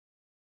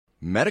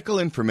Medical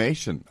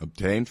information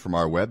obtained from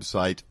our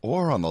website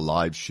or on the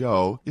live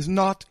show is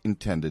not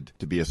intended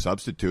to be a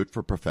substitute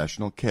for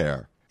professional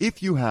care.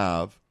 If you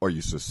have, or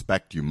you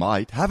suspect you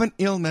might, have an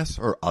illness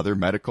or other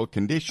medical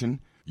condition,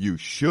 you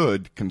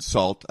should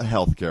consult a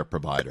healthcare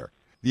provider.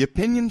 The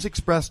opinions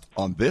expressed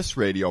on this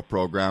radio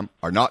program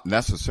are not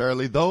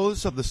necessarily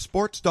those of the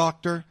sports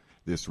doctor,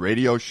 this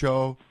radio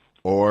show,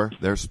 or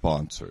their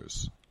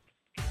sponsors.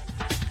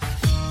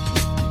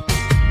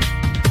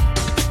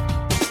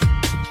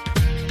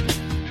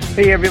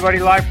 Hey everybody,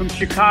 live from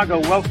Chicago.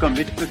 Welcome.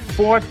 It's the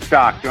Sports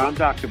Doctor. I'm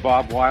Dr.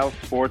 Bob Weil,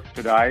 sports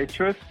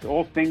podiatrist.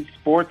 All things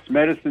sports,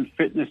 medicine,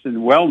 fitness, and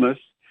wellness.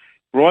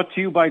 Brought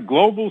to you by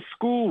Global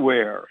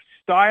Schoolwear.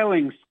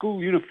 Styling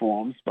school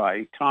uniforms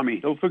by Tommy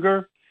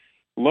Hilfiger.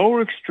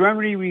 Lower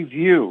Extremity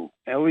Review,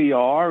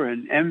 LER,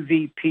 and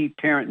MVP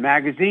Parent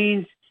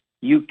Magazines.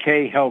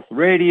 UK Health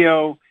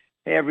Radio.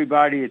 Hey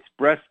everybody, it's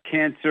Breast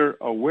Cancer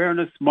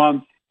Awareness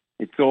Month.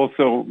 It's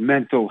also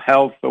Mental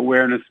Health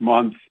Awareness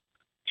Month.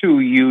 Two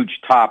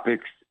huge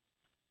topics.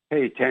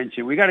 Pay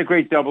attention. We got a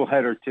great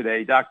doubleheader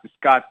today. Dr.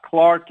 Scott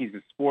Clark, he's a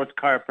sports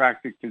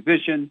chiropractic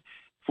physician,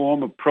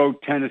 former pro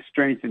tennis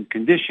strength and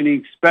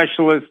conditioning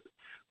specialist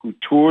who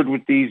toured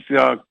with these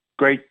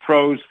great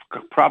pros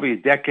for probably a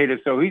decade or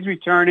so. He's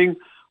returning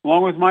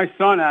along with my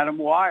son, Adam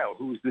Weil,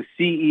 who's the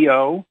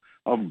CEO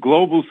of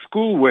Global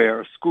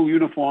Schoolwear, school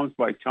uniforms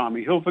by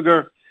Tommy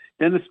Hilfiger.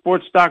 Then the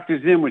sports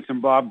doctor's in with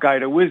some Bob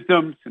Guida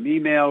wisdom, some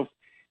emails.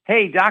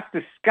 Hey,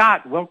 Dr.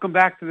 Scott, welcome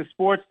back to the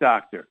Sports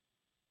Doctor.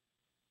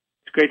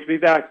 It's great to be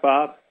back,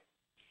 Bob.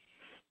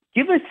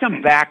 Give us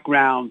some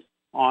background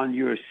on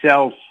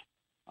yourself,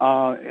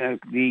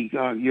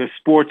 your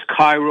sports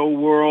chiro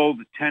world,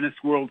 the tennis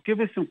world. Give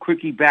us some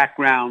quickie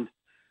background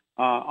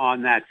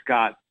on that,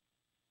 Scott.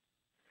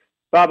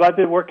 Bob, I've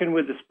been working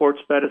with the sports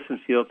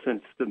medicine field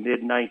since the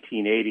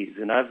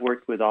mid-1980s, and I've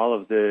worked with all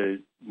of the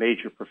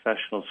major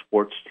professional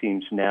sports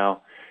teams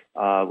now,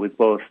 with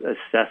both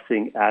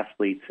assessing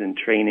athletes and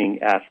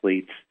training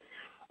athletes.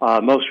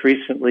 Most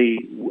recently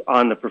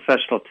on the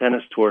professional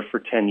tennis tour for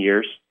 10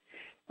 years.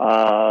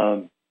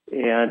 And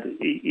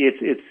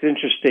it's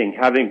interesting,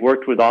 having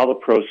worked with all the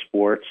pro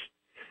sports,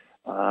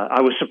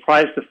 I was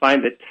surprised to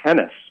find that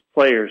tennis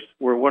players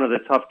were one of the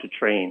tough to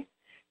train.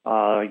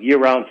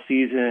 Year-round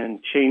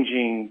season,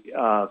 changing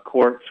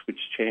courts, which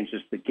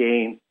changes the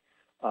game,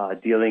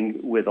 dealing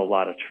with a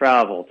lot of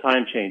travel,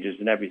 time changes,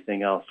 and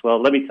everything else. Well,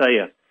 let me tell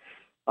you,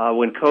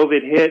 when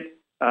COVID hit,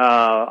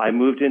 I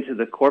moved into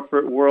the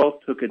corporate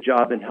world, took a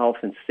job in health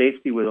and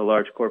safety with a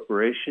large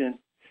corporation,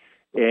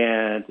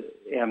 and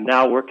am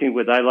now working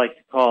with, I like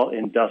to call,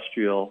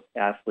 industrial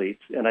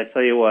athletes. And I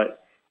tell you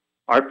what,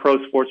 our pro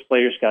sports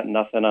players got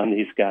nothing on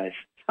these guys.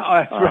 Oh,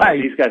 that's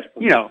right. These guys,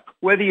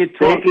 whether you're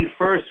talking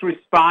first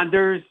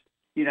responders,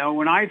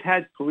 when I've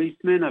had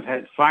policemen, I've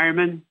had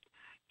firemen,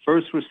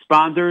 first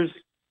responders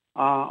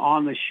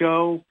on the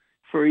show.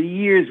 For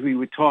years, we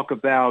would talk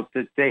about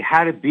that they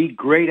had to be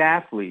great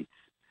athletes,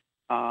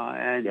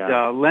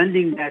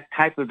 lending that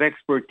type of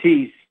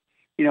expertise.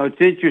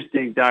 It's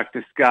interesting,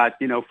 Dr. Scott.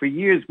 For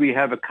years, we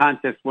have a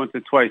contest once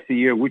or twice a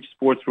year, which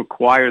sports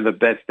require the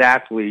best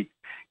athletes.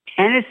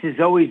 Tennis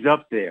is always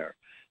up there.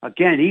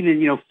 Again,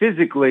 even,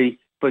 physically,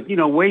 but,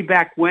 way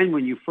back when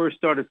you first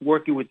started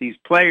working with these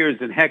players,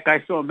 and heck,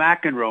 I saw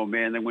McEnroe,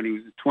 man, when he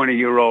was a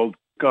 20-year-old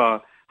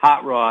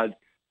hot rod.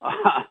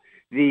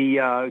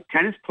 The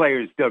tennis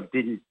players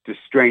didn't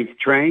strength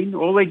train.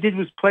 All they did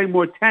was play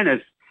more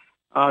tennis.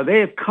 They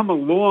have come a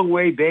long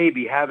way,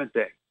 baby, haven't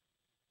they?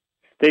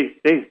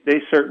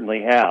 They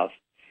certainly have.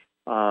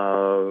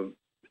 A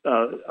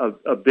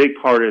big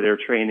part of their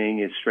training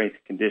is strength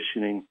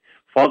conditioning,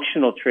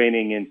 functional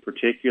training in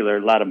particular,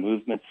 a lot of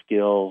movement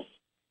skills,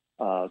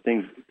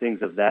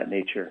 things of that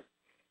nature.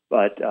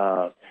 But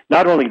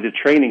not only the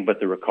training, but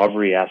the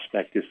recovery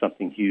aspect is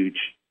something huge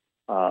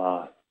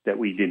that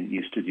we didn't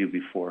used to do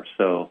before.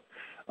 So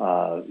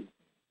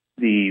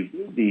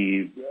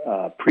the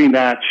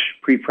pre-match,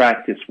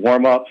 pre-practice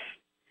warm-ups,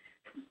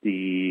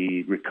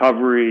 the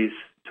recoveries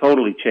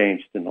totally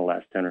changed in the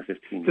last 10 or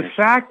 15 years. The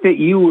fact that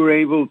you were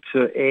able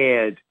to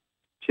add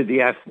to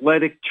the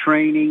athletic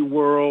training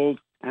world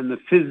and the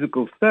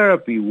physical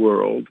therapy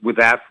world with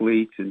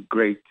athletes in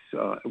great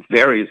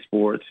various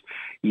sports,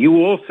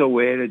 you also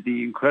added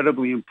the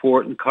incredibly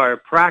important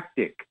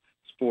chiropractic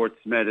sports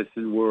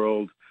medicine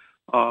world,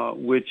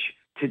 which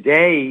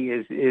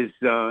today is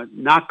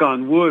knock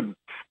on wood,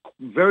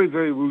 very,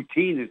 very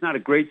routine. There's not a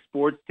great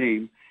sports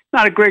team,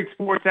 not a great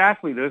sports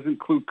athlete that doesn't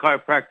include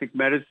chiropractic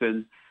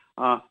medicine.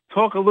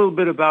 Talk a little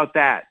bit about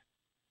that.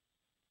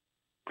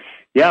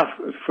 Yeah,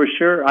 for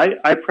sure.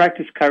 I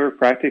practice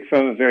chiropractic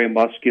from a very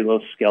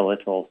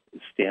musculoskeletal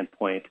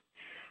standpoint,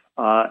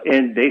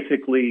 and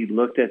basically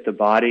looked at the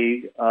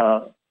body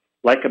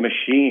like a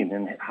machine,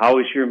 and how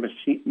is your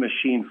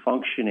machine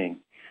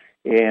functioning?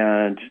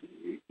 And,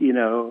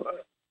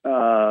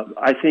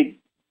 I think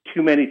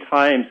too many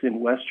times in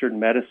Western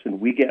medicine,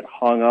 we get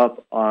hung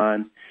up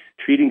on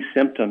treating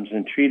symptoms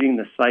and treating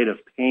the site of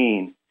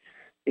pain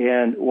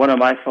And one of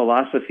my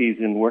philosophies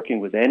in working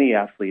with any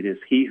athlete is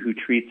he who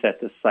treats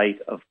at the site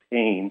of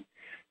pain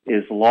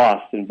is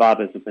lost. And Bob,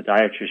 as a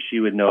podiatrist,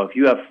 you would know if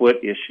you have foot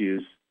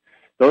issues,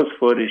 those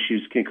foot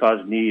issues can cause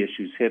knee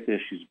issues, hip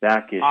issues,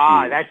 back issues.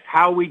 That's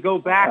how we go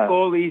back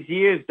all these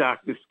years,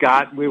 Dr.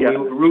 Scott. We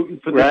were rooting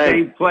for the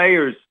same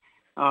players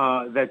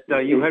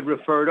that you had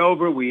referred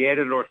over. We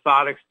added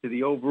orthotics to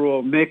the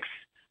overall mix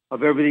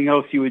of everything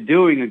else you were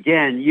doing.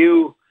 Again,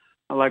 you,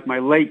 like my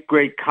late,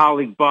 great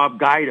colleague Bob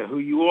Guida, who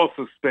you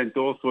also spent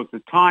all sorts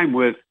of time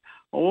with,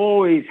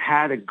 always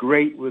had a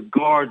great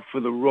regard for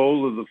the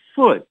role of the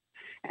foot.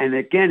 And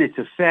again, its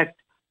effect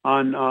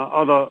on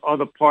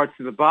other parts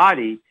of the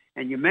body.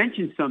 And you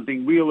mentioned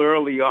something real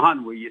early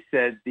on where you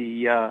said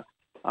what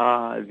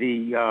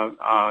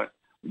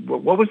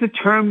was the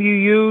term you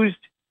used?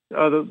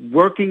 The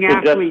working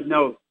athlete?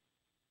 No.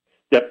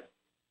 Yep.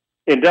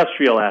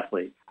 Industrial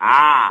athlete.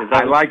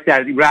 I like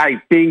that. Right.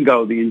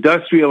 Bingo. The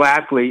industrial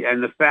athlete.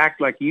 And the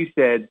fact, like you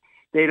said,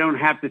 they don't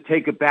have to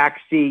take a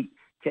back seat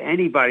to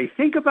anybody.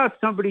 Think about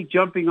somebody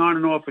jumping on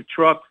and off a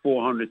truck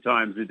 400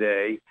 times a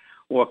day,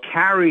 or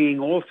carrying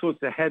all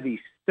sorts of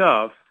heavy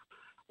stuff,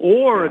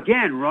 or,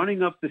 again,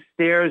 running up the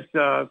stairs,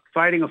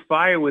 fighting a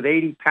fire with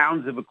 80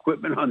 pounds of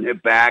equipment on their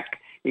back,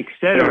 et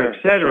cetera,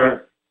 et cetera.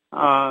 Sure.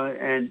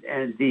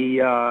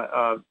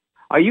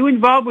 Are you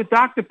involved with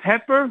Dr.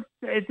 Pepper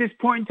at this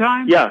point in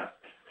time? Yeah,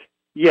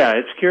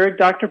 it's Keurig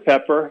Dr.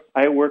 Pepper.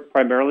 I work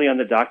primarily on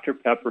the Dr.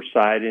 Pepper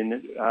side,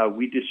 and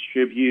we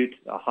distribute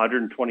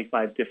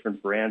 125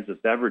 different brands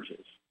of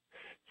beverages.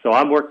 So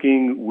I'm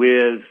working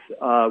with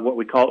what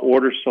we call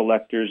order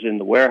selectors in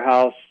the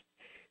warehouse,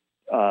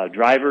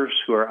 drivers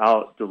who are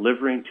out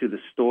delivering to the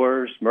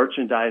stores,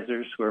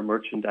 merchandisers who are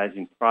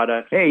merchandising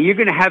products. Hey, you're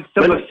going to have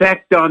some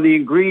effect on the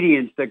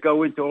ingredients that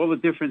go into all the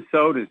different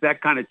sodas,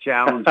 that kind of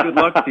challenge. Good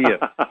luck to you.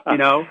 You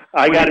know,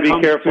 I got to be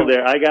careful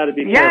there. Careful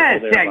there.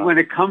 Yes, when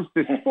it comes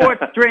to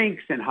sports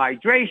drinks and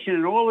hydration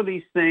and all of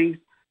these things.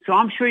 So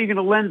I'm sure you're going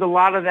to lend a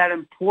lot of that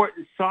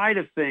important side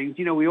of things.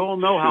 You know, we all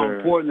know how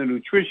important the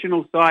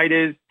nutritional side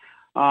is,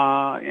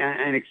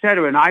 and et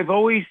cetera. And I've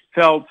always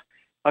felt,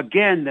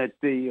 again, that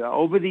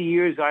over the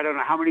years, I don't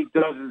know how many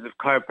dozens of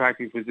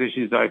chiropractic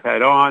physicians I've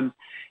had on.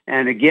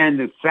 And again,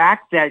 the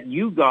fact that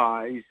you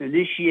guys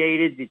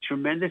initiated the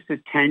tremendous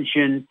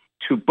attention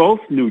to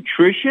both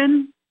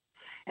nutrition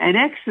and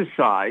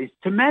exercise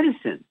to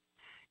medicine.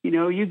 You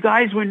know, you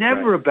guys were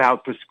never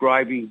about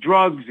prescribing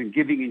drugs and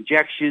giving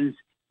injections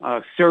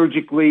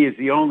surgically is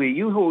the only.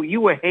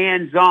 You were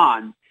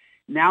hands-on.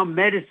 Now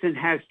medicine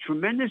has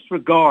tremendous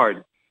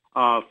regard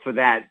for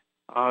that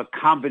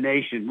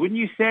combination, wouldn't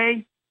you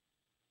say?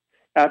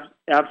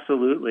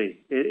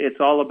 Absolutely.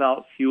 It's all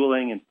about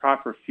fueling and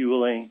proper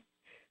fueling.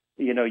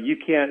 You know, you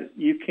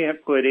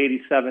can't put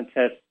 87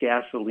 test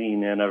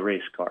gasoline in a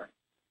race car.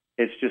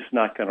 It's just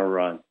not going to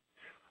run.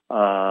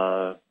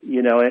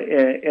 You know,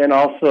 and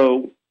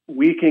also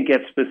we can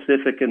get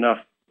specific enough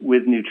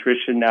with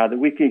nutrition now that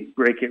we can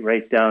break it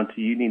right down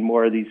to you need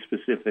more of these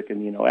specific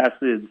amino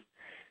acids,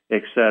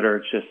 et cetera,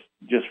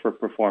 just for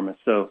performance.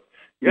 So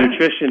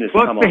nutrition has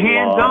come a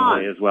long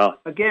way as well.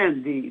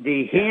 Again,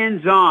 the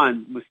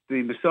hands-on with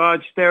the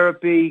massage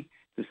therapy,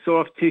 the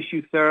soft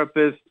tissue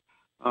therapist,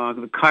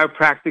 the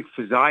chiropractic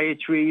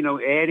physiatry, you know,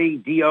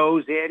 adding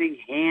DOs, adding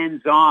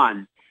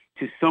hands-on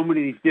to so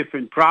many of these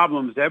different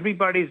problems.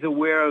 Everybody's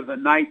aware of the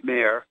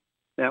nightmare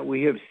that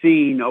we have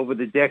seen over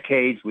the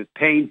decades with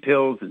pain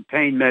pills and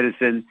pain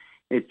medicine.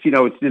 It's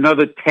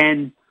another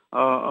 10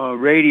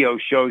 radio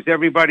shows.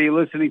 Everybody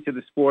listening to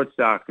the Sports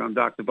Doctor. I'm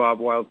Dr. Bob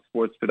Weil,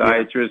 sports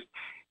podiatrist.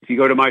 If you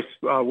go to my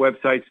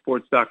website,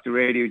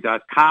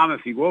 sportsdoctorradio.com,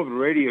 if you go over the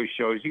radio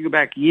shows, you go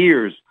back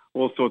years,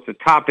 all sorts of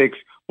topics,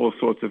 all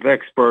sorts of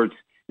experts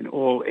in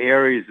all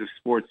areas of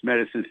sports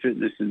medicine,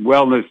 fitness, and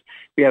wellness.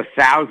 We have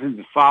thousands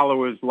of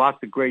followers,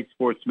 lots of great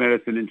sports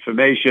medicine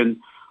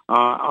information.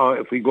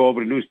 If we go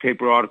over to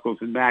newspaper articles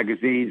and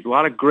magazines, a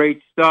lot of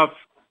great stuff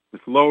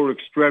with Lower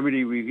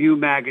Extremity Review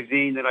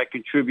magazine that I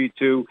contribute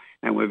to,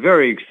 and we're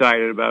very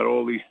excited about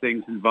all these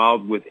things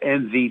involved with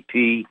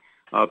MVP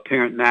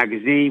Parent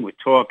Magazine. We're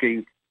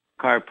talking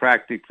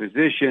chiropractic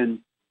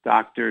physician,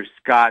 Dr.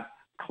 Scott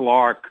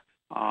Clark,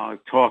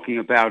 talking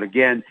about,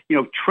 again, you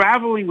know,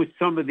 traveling with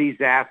some of these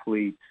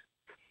athletes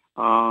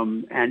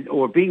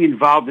or being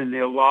involved in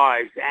their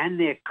lives and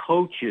their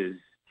coaches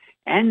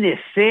and their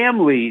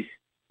families.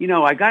 You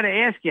know, I got to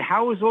ask you,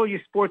 how was all your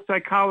sports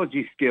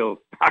psychology skills,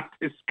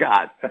 Dr.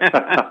 Scott?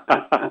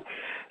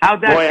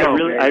 How'd that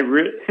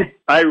go?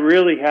 I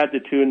really had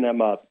to tune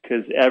them up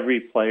because every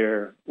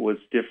player was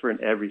different.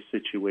 Every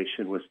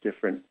situation was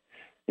different.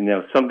 You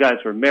know, some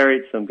guys were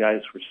married, some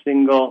guys were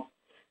single.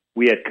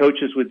 We had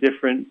coaches with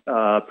different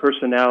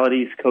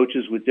personalities,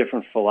 coaches with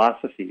different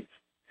philosophies.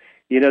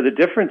 You know, the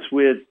difference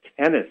with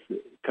tennis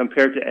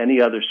compared to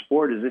any other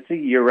sport is it's a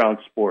year-round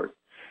sport.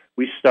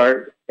 We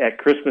start at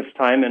Christmas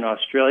time in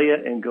Australia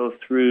and go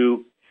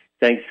through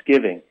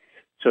Thanksgiving.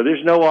 So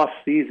there's no off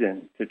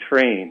season to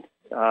train.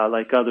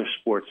 like other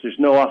sports. There's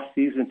no off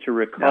season to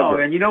recover.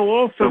 No, and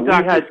also, So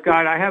Dr.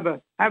 Scott, I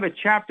have a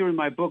chapter in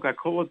my book. I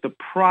call it the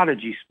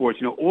prodigy sports.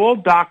 All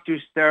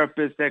doctors,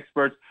 therapists,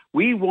 experts,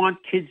 we want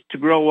kids to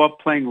grow up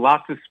playing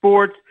lots of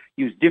sports,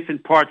 use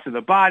different parts of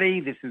the body.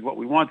 This is what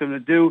we want them to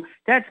do.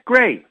 That's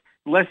great,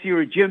 unless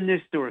you're a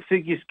gymnast or a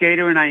figure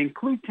skater, and I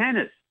include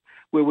tennis,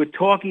 where we're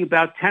talking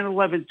about 10,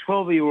 11,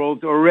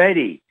 12-year-olds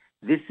already.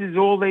 This is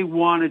all they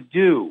want to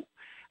do.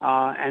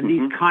 And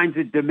these kinds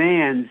of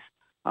demands,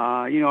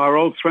 our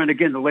old friend,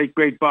 again, the late,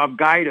 great Bob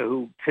Guida,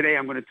 who today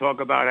I'm going to talk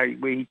about,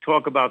 where he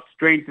talked about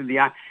strength in the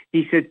eye.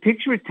 He said,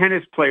 picture a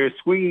tennis player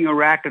swinging a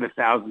racket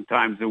 1,000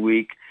 times a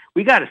week.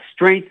 We got to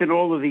strengthen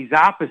all of these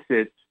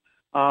opposites,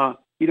 but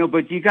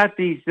you got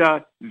these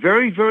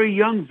very, very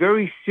young,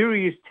 very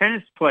serious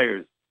tennis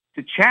players.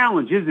 It's a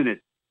challenge, isn't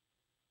it?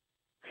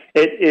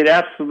 It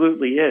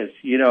absolutely is.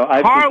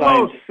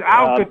 Carlos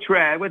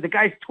Alcatraz, where the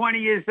guy's 20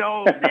 years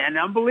old, man,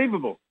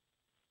 unbelievable.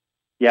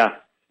 Yeah.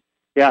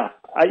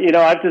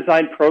 I've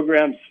designed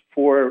programs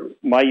for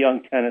my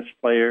young tennis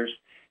players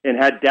and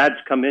had dads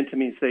come into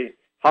me and say,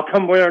 how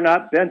come we're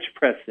not bench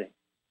pressing?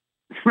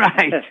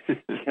 Right.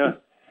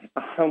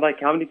 I'm like,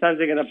 how many times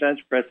are you going to bench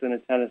press in a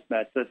tennis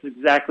match? That's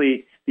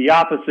exactly the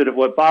opposite of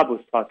what Bob was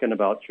talking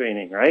about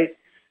training, right?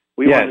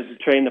 We wanted to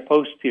train the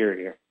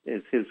posterior.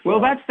 Is his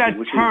that's that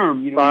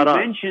term.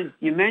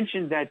 You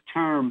mentioned that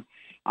term,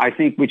 I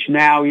think, which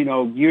now,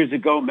 years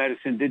ago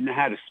medicine didn't know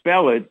how to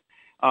spell it,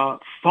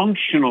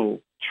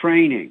 functional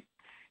training.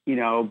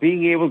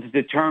 Being able to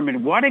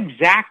determine what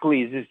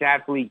exactly is this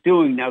athlete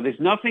doing. Now, there's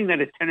nothing that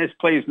a tennis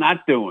player is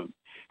not doing.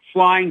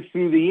 Flying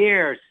through the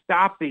air,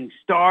 stopping,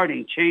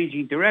 starting,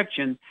 changing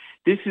direction.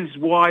 This is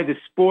why the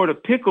sport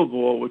of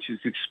pickleball, which has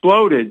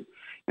exploded,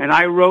 and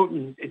I wrote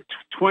in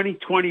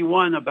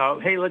 2021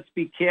 about, hey, let's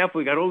be careful.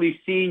 We got all these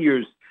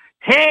seniors.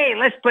 Hey,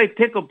 let's play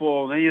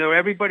pickleball. And,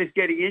 everybody's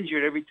getting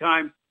injured every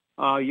time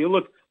you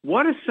look.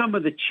 What are some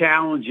of the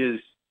challenges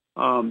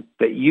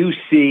that you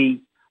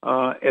see,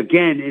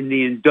 again, in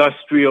the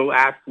industrial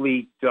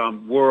athlete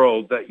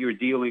world that you're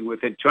dealing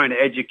with and trying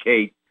to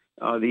educate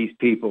these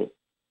people?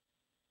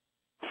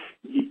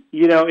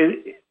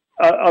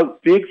 A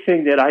big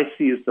thing that I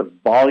see is the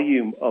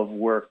volume of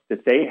work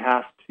that they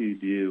have to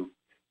do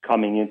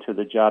coming into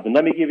the job. And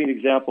let me give you an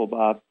example,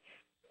 Bob.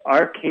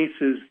 Our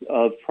cases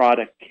of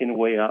product can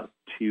weigh up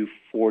to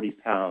 40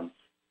 pounds.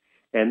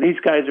 And these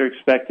guys are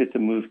expected to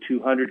move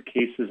 200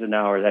 cases an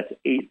hour. That's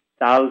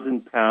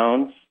 8,000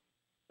 pounds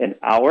an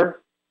hour.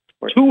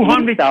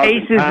 200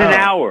 cases an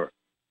hour.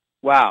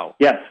 Wow.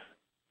 Yes.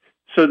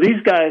 So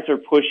these guys are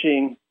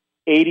pushing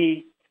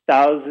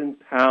 80,000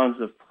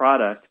 pounds of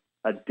product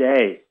a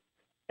day,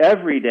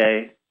 every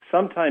day,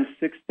 sometimes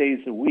 6 days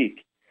a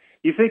week.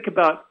 You think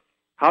about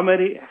how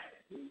many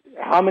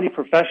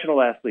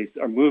professional athletes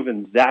are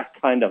moving that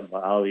kind of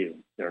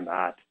volume. They're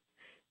not.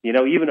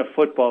 Even a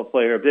football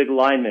player, a big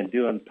lineman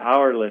doing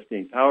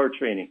powerlifting, power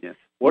training. Yes.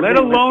 Let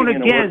alone,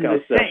 again,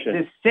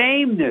 the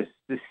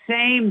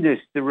sameness,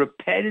 the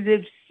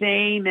repetitive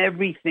same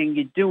everything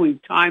you're doing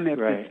time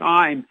after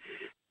time.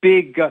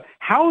 Big.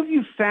 How have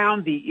you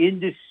found the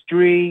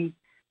industry,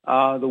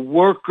 the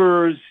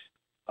workers,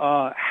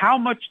 how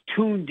much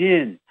tuned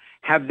in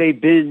have they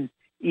been,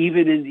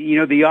 even in,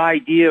 the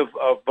idea of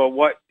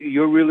what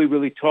you're really,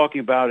 really talking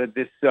about,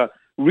 this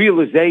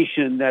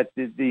realization that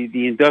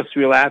the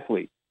industrial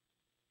athlete?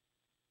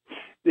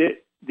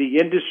 The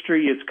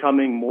industry is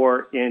coming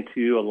more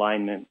into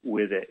alignment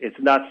with it. It's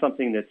not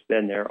something that's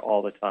been there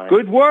all the time.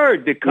 Good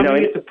word. They're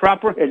coming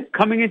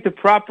into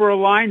proper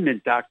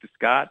alignment, Dr.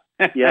 Scott.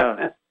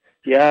 Yeah.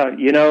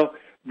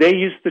 They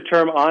use the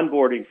term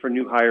onboarding for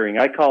new hiring.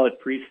 I call it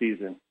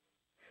preseason.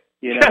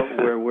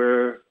 Where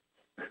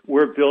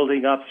we're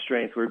building up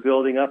strength, we're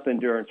building up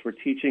endurance, we're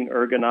teaching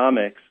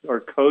ergonomics or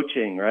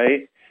coaching,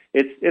 right?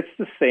 It's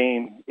the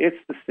same. It's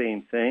the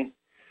same thing.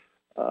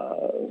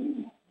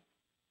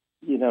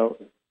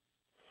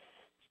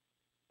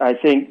 I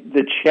think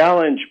the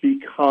challenge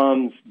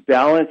becomes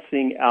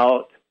balancing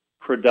out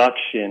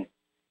production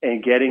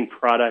and getting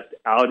product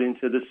out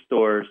into the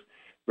stores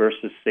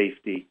versus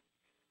safety.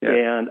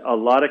 Yeah. And a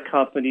lot of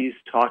companies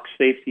talk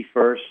safety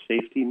first,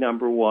 safety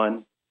number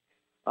one,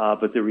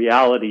 but the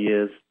reality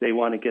is they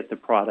want to get the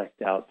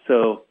product out.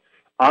 So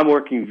I'm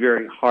working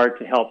very hard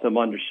to help them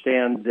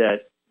understand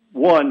that,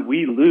 one,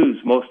 we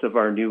lose most of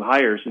our new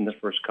hires in the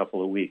first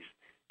couple of weeks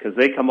because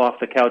they come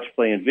off the couch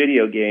playing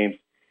video games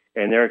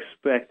and they're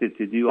expected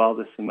to do all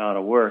this amount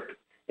of work,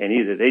 and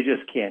either they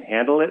just can't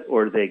handle it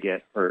or they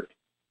get hurt.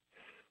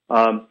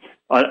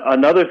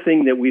 Another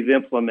thing that we've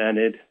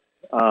implemented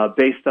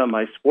based on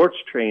my sports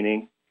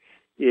training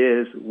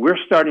is we're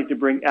starting to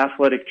bring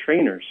athletic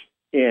trainers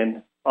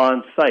in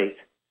on site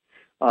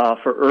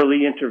for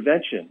early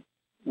intervention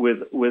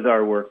with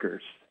our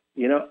workers.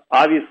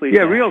 Obviously.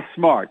 Yeah, real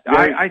smart.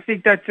 I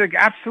think that's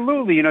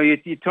absolutely,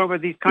 you talk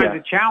about these kinds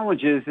of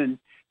challenges, and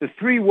the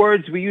three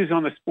words we use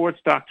on the Sports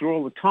Doctor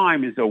all the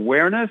time is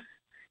awareness,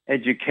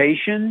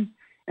 education,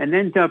 and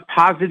then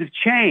positive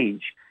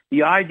change.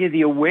 the idea,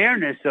 the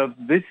awareness of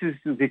this is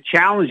the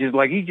challenges,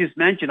 like you just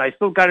mentioned. I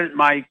still got it in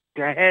my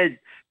head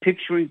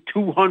picturing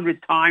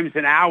 200 times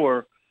an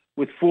hour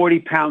with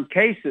 40-pound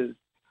cases,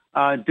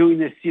 doing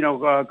this,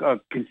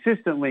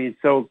 consistently and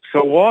so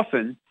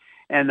often.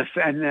 And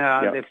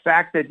the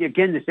fact that,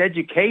 again, this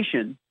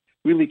education,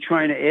 really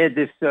trying to add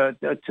this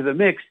to the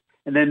mix,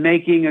 and then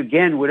making,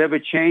 again, whatever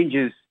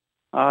changes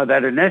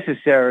that are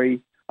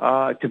necessary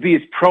to be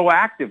as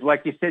proactive,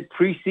 like you said,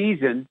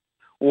 preseason,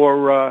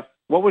 or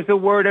what was the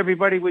word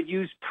everybody would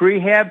use,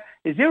 prehab?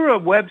 Is there a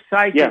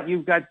website that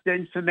you've got the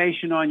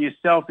information on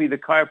yourself, either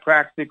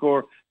chiropractic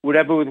or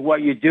whatever, with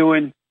what you're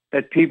doing,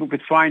 that people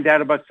could find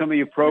out about some of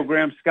your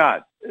programs,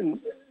 Scott?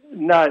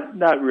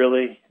 Not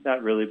really,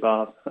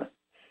 Bob.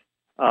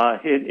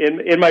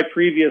 In my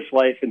previous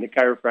life in the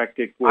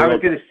chiropractic world, I was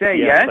going to say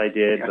yes, I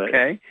did.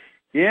 Okay,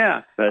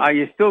 yeah. But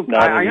you still?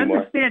 I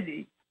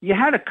understand. You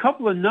had a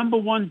couple of number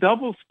one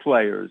doubles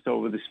players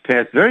over this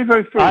past very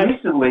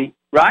recently,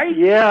 right?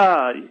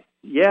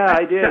 Yeah,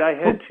 I did. I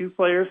had two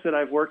players that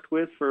I've worked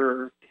with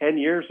for 10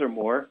 years or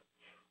more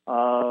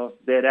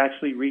that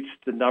actually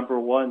reached the number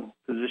one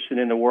position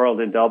in the world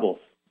in doubles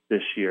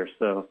this year.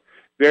 So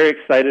very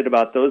excited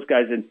about those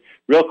guys. And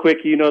real quick,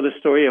 you know the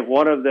story of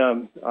one of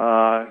them,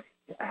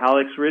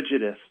 Alex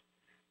Rigidus.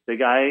 The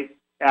guy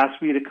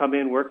asked me to come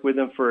in, work with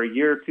him for a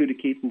year or two to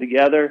keep them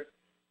together.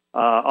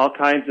 All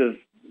kinds of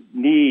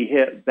knee,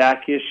 hip,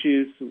 back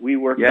issues. We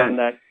worked on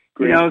that.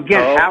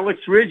 Again,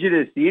 Alex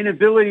Rigidus, the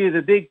inability of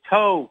the big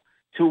toe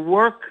to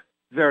work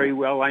very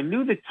well. I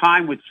knew the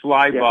time would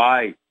fly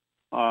by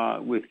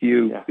with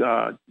you.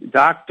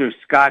 Dr.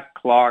 Scott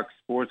Clark,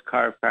 sports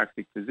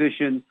chiropractic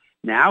physician,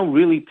 now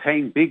really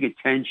paying big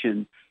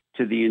attention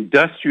to the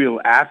industrial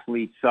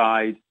athlete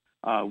side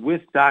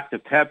with Dr.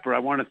 Pepper. I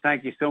want to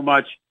thank you so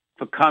much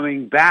for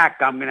coming back.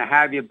 I'm going to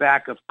have you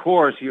back, of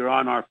course. You're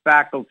on our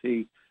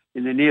faculty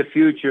in the near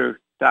future,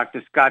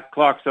 Dr. Scott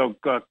Clark. So,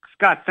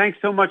 Scott, thanks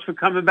so much for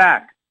coming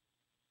back.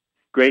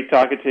 Great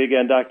talking to you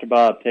again, Dr.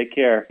 Bob. Take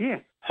care. Yeah.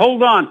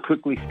 Hold on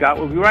quickly, Scott.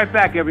 We'll be right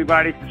back,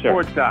 everybody. It's the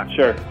Sports Doc.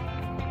 Sure.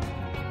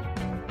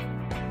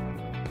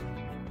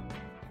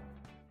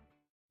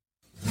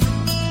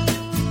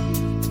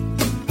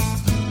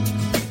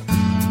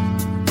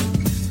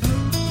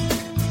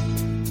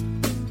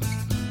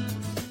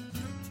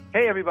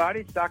 Hey,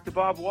 everybody. It's Dr.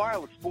 Bob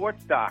Weil, a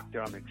sports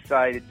doctor. I'm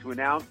excited to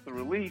announce the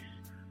release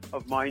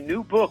of my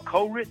new book,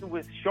 co-written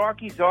with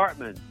Sharky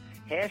Zartman,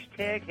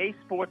 hashtag Hey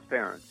Sports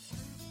Parents,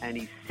 an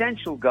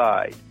essential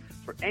guide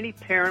for any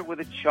parent with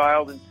a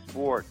child in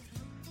sports.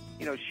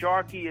 You know,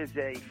 Sharky is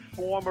a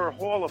former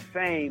Hall of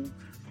Fame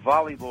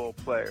volleyball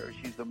player.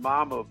 She's the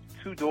mom of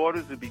two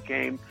daughters who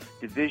became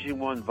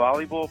Division I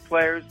volleyball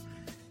players.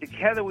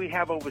 Together, we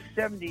have over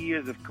 70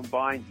 years of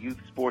combined youth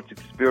sports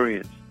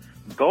experience.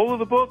 The goal of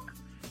the book?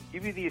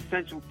 Give you the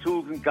essential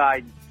tools and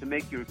guidance to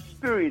make your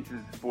experience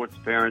as a sports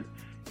parent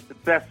the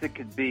best it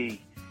could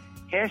be.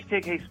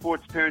 Hashtag Hey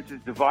Sports Parents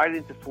is divided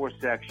into 4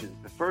 sections.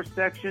 The first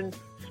section,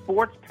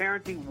 Sports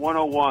Parenting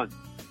 101.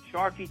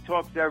 Sharky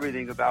talks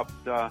everything about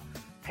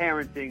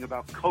parenting,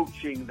 about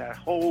coaching, that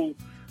whole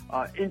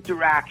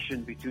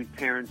interaction between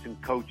parents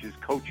and coaches,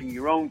 coaching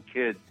your own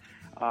kid.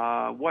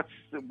 What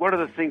are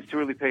the things to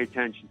really pay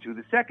attention to?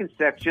 The second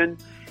section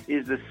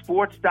is the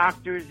Sports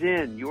Doctor's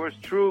In, yours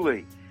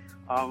truly.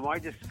 My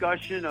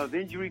discussion of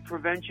injury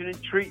prevention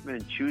and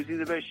treatment, choosing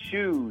the best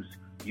shoes,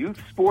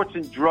 youth sports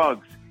and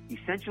drugs,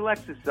 essential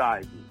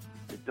exercises,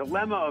 the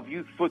dilemma of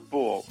youth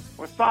football,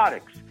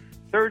 orthotics.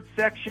 Third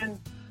section,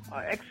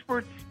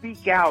 experts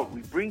speak out.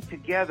 We bring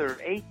together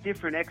 8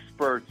 different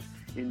experts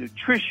in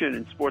nutrition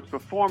and sports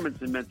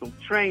performance and mental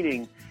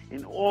training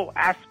in all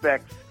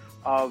aspects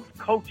of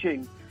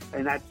coaching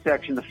in that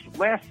section. The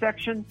last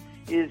section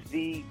is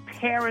the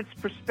parent's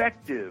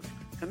perspective,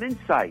 some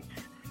insights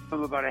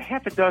from about a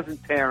half a dozen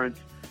parents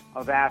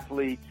of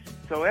athletes.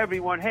 So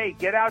everyone, hey,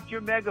 get out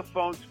your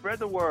megaphone, spread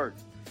the word.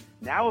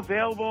 Now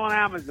available on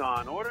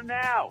Amazon. Order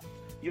now.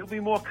 You'll be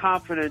more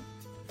confident.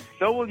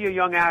 So will your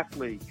young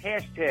athlete.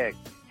 Hashtag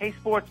Hey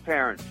Sports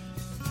Parents.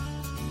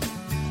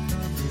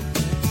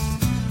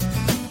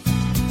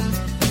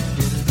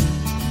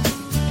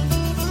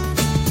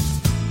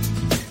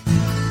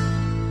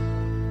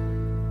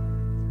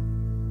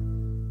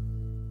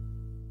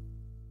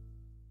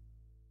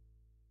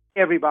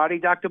 Hey everybody,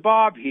 Dr.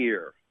 Bob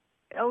here.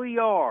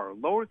 LER,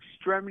 Lower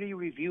Extremity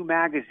Review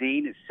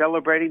Magazine, is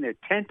celebrating their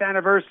 10th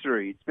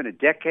anniversary. It's been a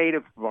decade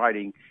of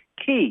providing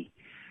key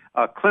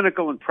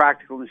clinical and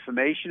practical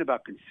information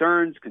about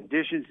concerns,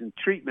 conditions, and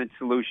treatment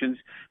solutions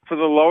for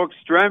the lower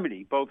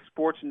extremity, both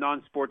sports and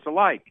non-sports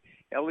alike.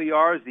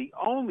 LER is the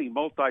only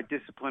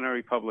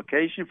multidisciplinary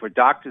publication for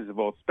doctors of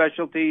all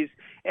specialties,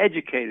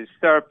 educators,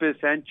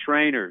 therapists, and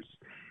trainers.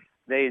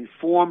 They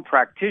inform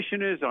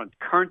practitioners on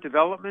current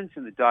developments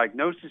in the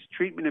diagnosis,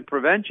 treatment, and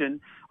prevention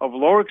of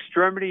lower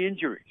extremity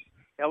injuries.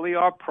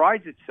 LER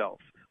prides itself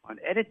on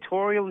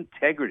editorial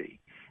integrity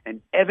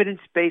and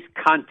evidence-based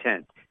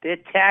content. Their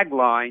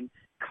tagline,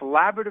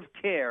 collaborative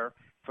care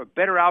for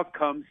better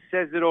outcomes,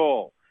 says it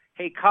all.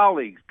 Hey,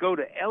 colleagues, go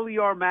to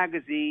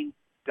lermagazine.com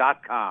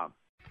sports.com.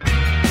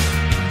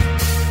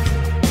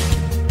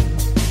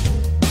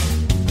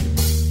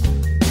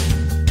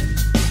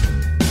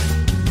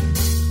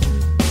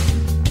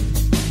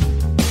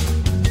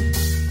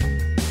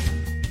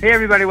 Hey,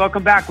 everybody.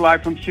 Welcome back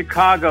live from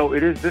Chicago.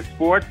 It is the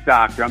Sports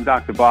Doctor. I'm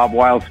Dr. Bob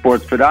Weil,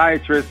 sports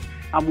podiatrist.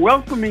 I'm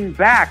welcoming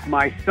back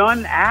my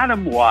son,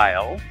 Adam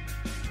Weil,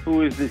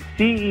 who is the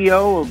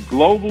CEO of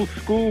Global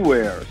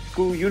Schoolwear,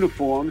 school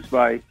uniforms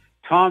by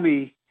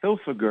Tommy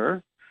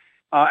Hilfiger.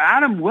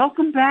 Adam,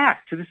 welcome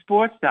back to the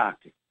Sports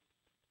Doctor.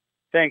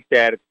 Thanks,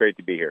 Dad. It's great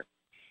to be here.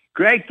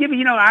 Greg,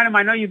 Adam,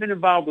 I know you've been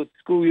involved with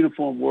school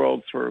uniform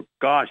world for,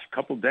 a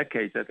couple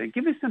decades, I think.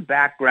 Give us some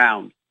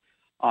background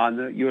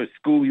on your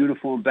school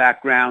uniform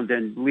background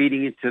and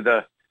leading into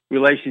the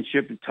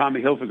relationship with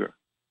Tommy Hilfiger.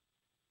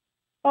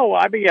 Oh,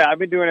 I've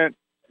been doing it,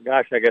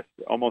 I guess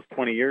almost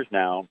 20 years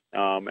now.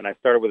 And I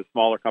started with a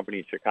smaller company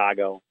in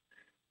Chicago.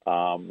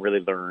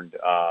 Really learned,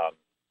 I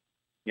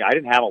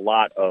didn't have a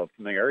lot of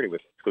familiarity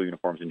with school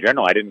uniforms in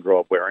general. I didn't grow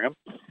up wearing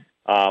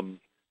them,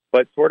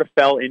 but sort of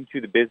fell into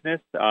the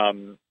business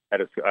at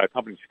a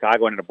company in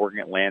Chicago. I ended up working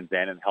at Land's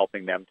End and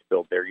helping them to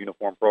build their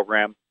uniform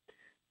program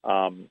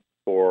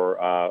for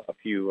a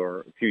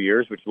few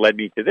years, which led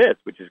me to this,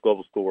 which is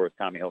Global Schoolwear with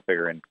Tommy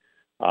Hilfiger, and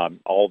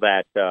all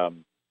that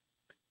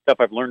stuff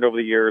I've learned over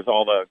the years,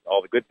 all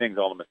the good things,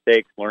 all the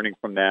mistakes, learning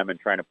from them, and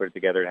trying to put it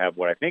together to have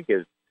what I think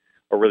is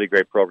a really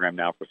great program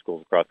now for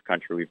schools across the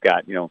country. We've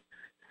got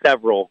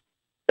several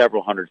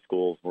hundred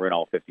schools. We're in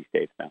all 50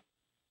 states now.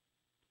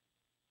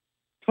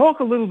 Talk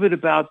a little bit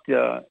about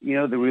the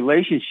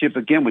relationship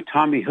again with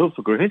Tommy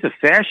Hilfiger. He's a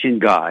fashion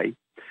guy.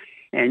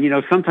 And,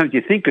 sometimes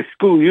you think of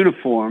school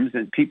uniforms,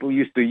 and people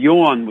used to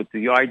yawn with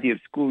the idea of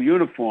school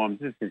uniforms.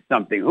 This is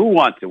something, who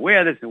wants to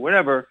wear this or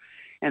whatever?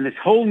 And this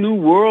whole new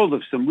world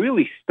of some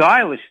really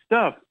stylish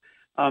stuff.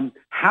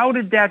 How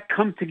did that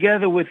come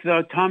together with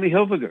Tommy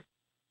Hilfiger?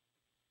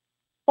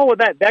 Oh, well,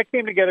 that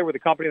came together with a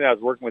company that I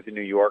was working with in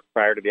New York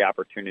prior to the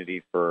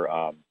opportunity for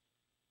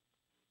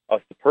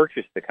us to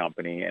purchase the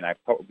company. And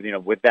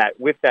with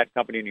that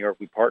company in New York,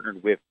 we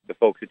partnered with the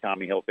folks at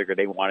Tommy Hilfiger.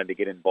 They wanted to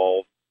get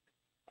involved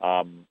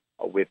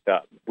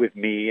with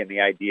me and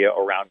the idea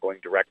around going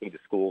directly to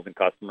schools and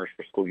customers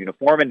for school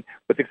uniform. And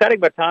what's exciting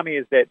about Tommy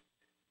is that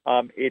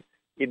it's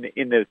in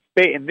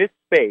this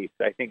space.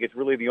 I think it's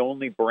really the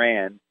only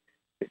brand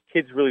that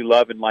kids really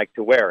love and like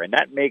to wear, and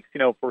that makes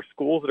for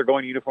schools that are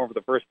going to uniform for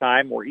the first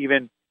time, or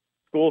even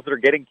schools that are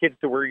getting kids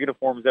to wear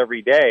uniforms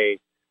every day.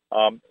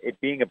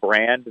 It being a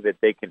brand that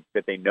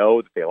they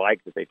know, that they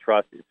like, that they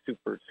trust is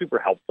super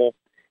helpful.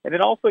 And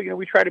then also,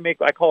 we try to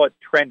make, I call it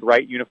trend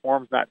right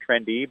uniforms, not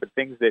trendy, but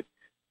things that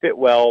fit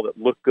well,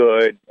 that look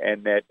good,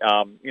 and that,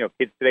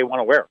 kids today want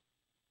to wear.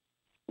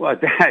 Well,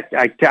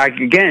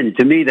 again,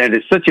 to me, that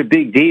is such a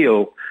big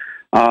deal.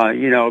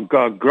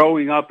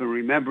 Growing up and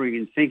remembering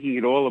and thinking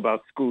it all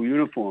about school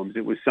uniforms,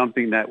 it was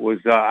something that was,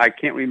 I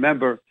can't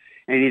remember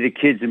any of the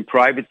kids in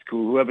private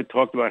school who ever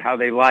talked about how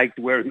they liked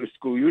wearing a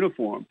school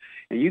uniform.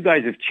 And you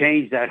guys have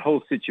changed that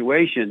whole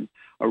situation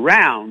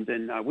around.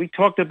 And we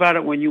talked about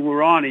it when you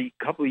were on a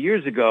couple of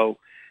years ago,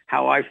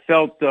 how I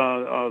felt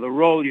the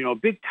role, a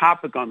big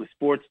topic on the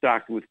Sports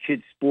Doctor with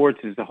kids' sports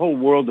is the whole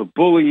world of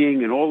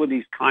bullying and all of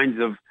these kinds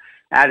of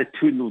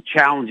attitudinal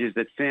challenges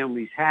that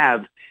families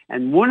have.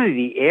 And one of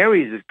the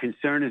areas of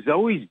concern has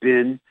always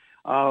been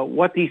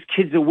what these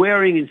kids are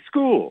wearing in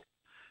school.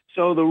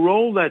 So the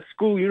role that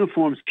school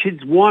uniforms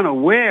kids want to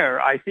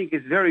wear, I think,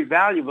 is very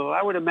valuable.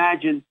 I would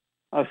imagine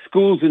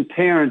schools and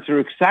parents are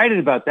excited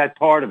about that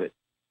part of it.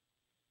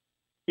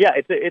 Yeah,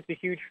 it's a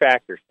huge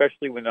factor,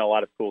 especially when a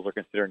lot of schools are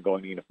considering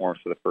going to uniforms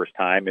for the first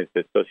time, is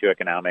the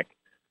socioeconomic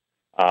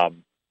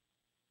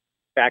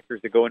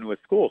factors that go into a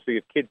school. So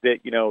you have kids that,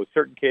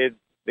 certain kids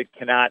that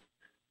cannot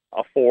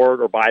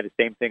afford or buy the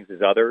same things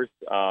as others,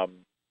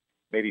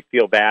 maybe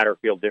feel bad or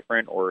feel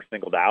different or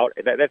singled out.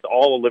 That's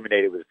all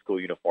eliminated with a school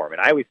uniform.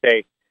 And I always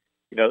say,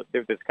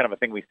 there's kind of a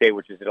thing we say,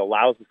 which is it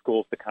allows the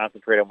schools to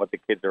concentrate on what the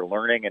kids are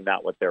learning and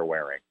not what they're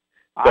wearing.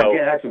 So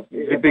that's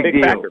a big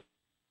deal. Factor.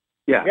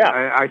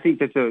 Yeah. I think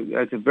that's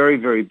a very,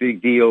 very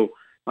big deal.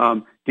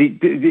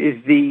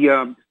 Is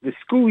the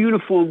school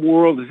uniform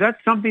world, is that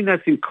something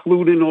that's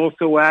included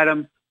also,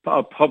 Adam,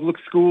 public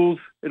schools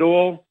at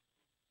all?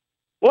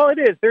 Well, it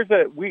is.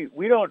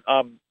 We don't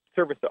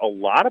service a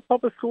lot of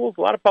public schools.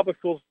 A lot of public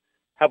schools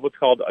have what's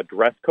called a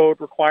dress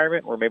code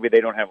requirement, where maybe they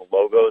don't have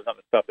logos on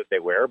the stuff that they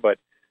wear. But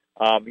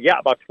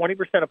about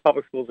 20% of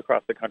public schools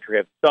across the country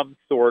have some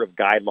sort of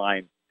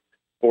guidelines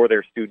for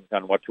their students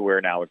on what to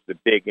wear now, which is a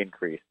big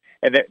increase.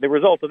 And the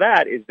result of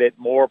that is that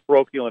more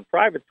parochial and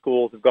private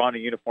schools have gone to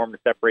uniform to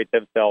separate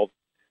themselves,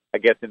 I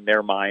guess, in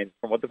their minds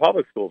from what the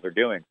public schools are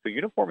doing. So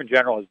uniform in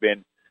general has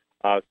been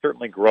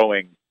certainly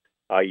growing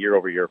year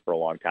over year for a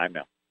long time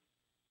now.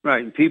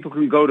 Right. And people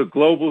can go to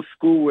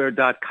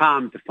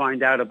globalschoolwear.com to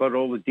find out about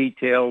all the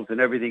details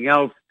and everything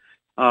else.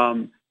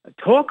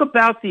 Talk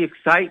about the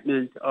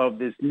excitement of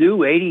this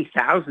new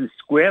 80,000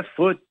 square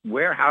foot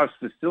warehouse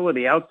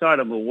facility outside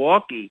of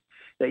Milwaukee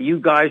that you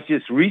guys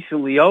just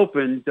recently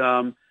opened.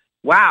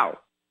 Wow.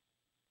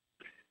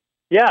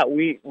 Yeah,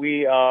 we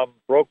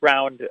broke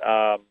ground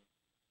a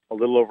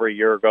little over a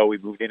year ago. We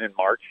moved in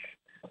March.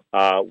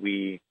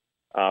 We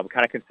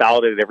kind of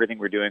consolidated everything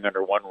we're doing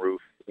under one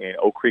roof in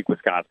Oak Creek,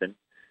 Wisconsin.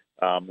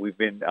 We've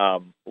been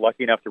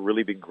lucky enough to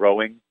really be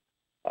growing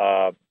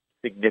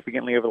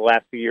significantly over the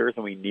last few years,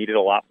 and we needed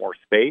a lot more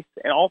space.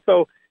 And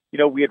also,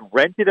 we had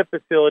rented a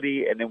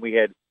facility, and then we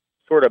had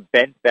sort of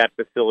bent that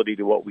facility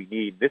to what we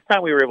need. This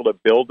time we were able to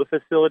build a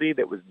facility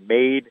that was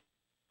made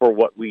for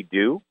what we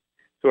do.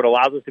 So it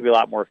allows us to be a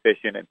lot more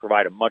efficient and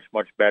provide a much,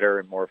 much better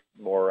and more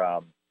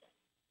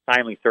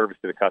timely service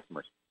to the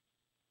customers.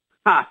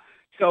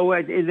 So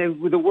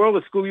with the world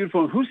of school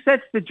uniform, who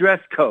sets the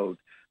dress code?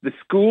 The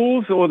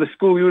schools or the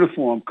school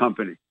uniform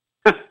company?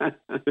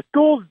 The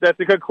schools, that's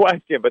a good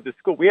question. But the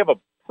school, we have a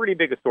pretty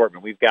big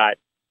assortment. We've got,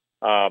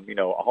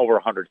 over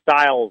 100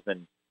 styles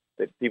and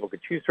that people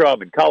could choose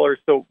from and colors.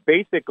 So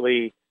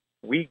basically,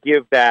 we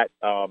give that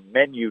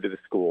menu to the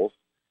schools,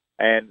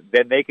 and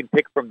then they can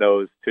pick from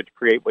those to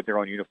create what their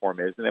own uniform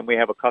is. And then we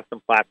have a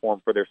custom platform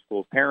for their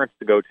school's parents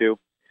to go to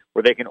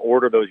where they can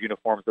order those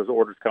uniforms. Those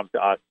orders come to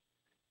us.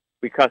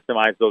 We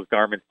customize those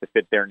garments to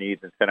fit their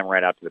needs and send them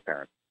right out to the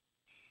parents.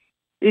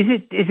 Is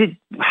it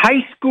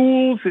high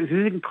schools? Does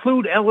it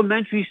include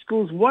elementary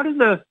schools? What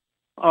are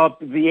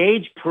the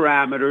age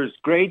parameters,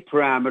 grade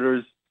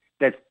parameters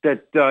that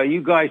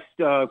you guys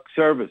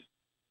service?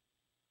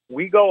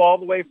 We go all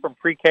the way from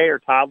pre-K or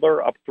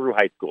toddler up through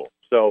high school.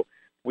 So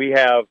we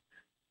have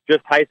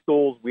just high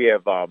schools. We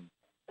have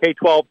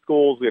K-12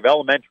 schools. We have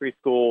elementary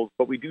schools.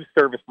 But we do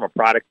service from a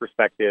product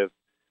perspective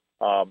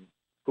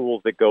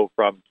schools that go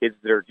from kids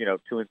that are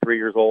 2 and 3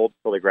 years old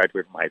until they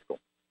graduate from high school.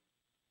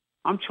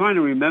 I'm trying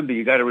to remember.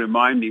 You got to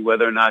remind me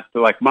whether or not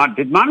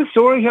did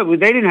Montessori have?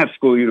 They didn't have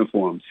school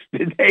uniforms.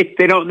 Did they?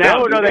 They don't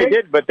now. No, they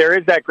did. But there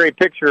is that great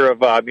picture of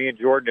me and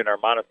Jordan in our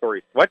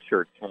Montessori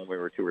sweatshirts when we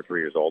were 2 or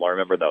 3 years old. I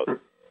remember those.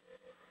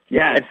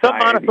 Yeah, and some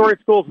Montessori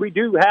schools, we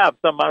do have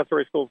some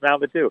Montessori schools now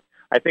that do.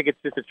 I think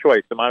it's just a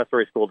choice. The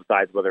Montessori school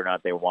decides whether or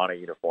not they want a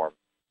uniform.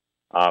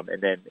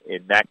 And then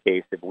in that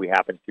case, if we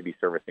happen to be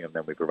servicing them,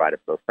 then we provide it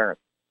for those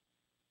parents.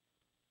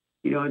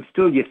 And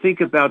still you think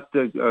about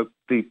the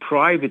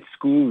private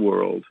school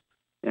world.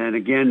 And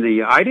again,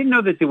 I didn't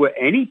know that there were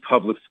any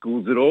public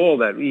schools at all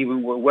that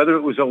even whether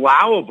it was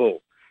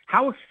allowable.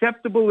 How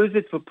acceptable is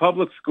it for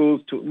public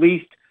schools to at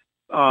least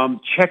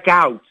check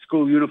out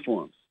school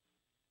uniforms?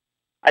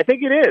 I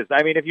think it is.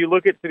 I mean, if you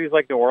look at cities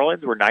like New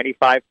Orleans, where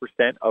 95%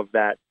 of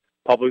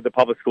the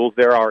public schools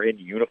there are in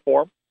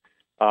uniform,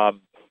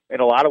 in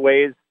a lot of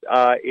ways,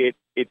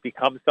 it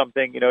becomes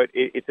something.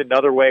 It's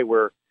another way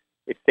where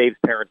it saves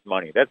parents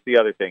money. That's the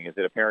other thing, is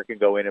that a parent can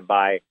go in and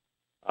buy,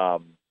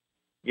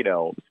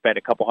 spend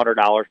a couple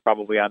 $100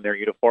 probably on their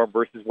uniform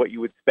versus what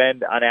you would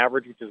spend on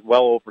average, which is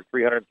well over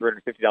 $300,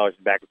 $350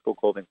 in back-to-school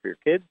clothing for your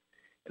kids.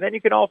 And then you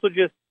can also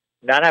just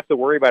not have to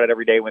worry about it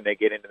every day when they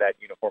get into that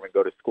uniform and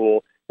go to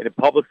school. And in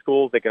public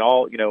schools, they can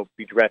all,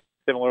 be dressed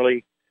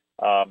similarly,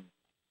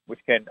 which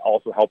can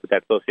also help with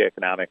that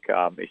socioeconomic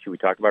issue we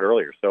talked about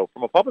earlier. So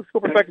from a public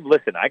school perspective,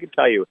 listen, I can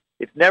tell you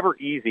it's never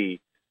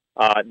easy.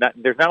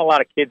 There's not a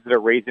lot of kids that are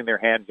raising their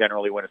hand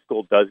generally when a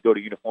school does go to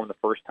uniform the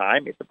first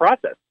time. It's a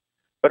process.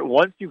 But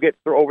once you get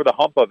over the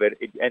hump of it,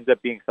 it ends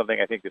up being something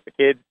I think that the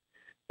kids,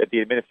 that the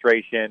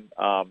administration,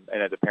 and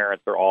that the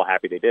parents are all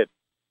happy they did.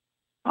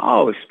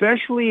 Oh,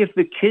 especially if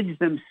the kids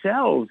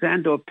themselves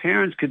and or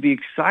parents could be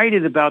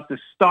excited about the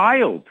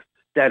styles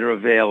that are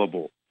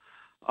available.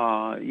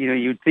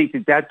 You'd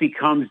think that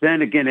becomes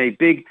then again a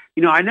big,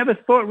 I never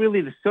thought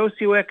really the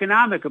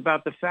socioeconomic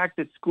about the fact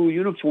that school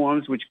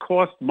uniforms, which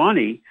cost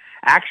money,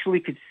 actually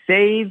could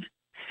save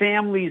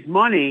families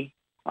money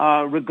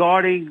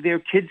regarding their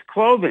kids'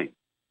 clothing.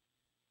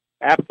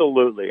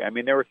 Absolutely. I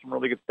mean, there were some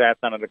really good stats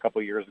on it a couple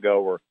of years ago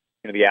where,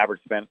 the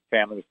average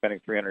family was spending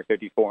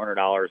 $350,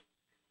 $400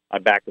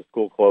 on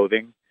back-to-school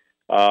clothing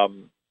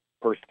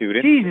per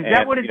student. Geez, is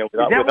that what it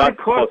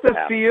cost us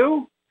for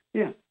you?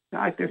 Yeah.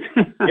 I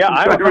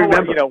don't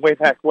remember. Way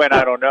back when,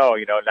 I don't know.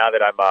 Now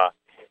that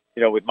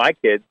I'm, with my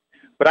kids,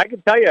 but I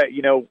can tell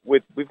you,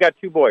 we've got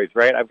 2 boys,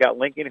 right? I've got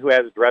Lincoln, who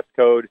has a dress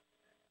code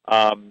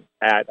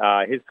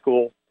at his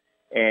school,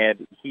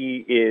 and he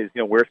is,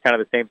 wears kind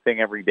of the same thing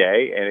every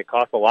day, and it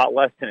costs a lot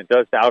less than it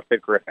does to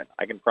outfit Griffin.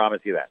 I can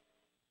promise you that.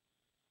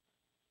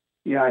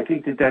 Yeah, I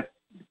think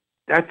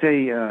that's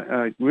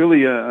a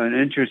really an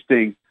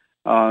interesting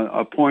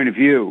a point of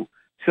view.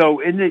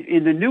 So in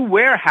the new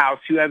warehouse,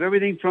 you have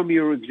everything from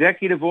your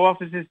executive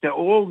offices to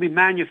all the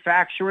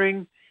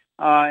manufacturing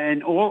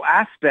and all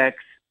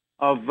aspects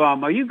of.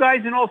 Are you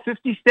guys in all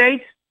 50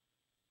 states?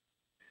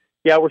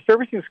 Yeah, we're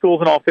servicing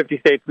schools in all 50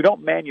 states. We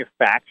don't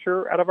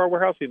manufacture out of our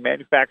warehouse. We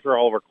manufacture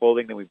all of our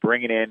clothing, then we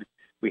bring it in.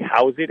 We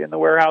house it in the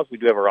warehouse. We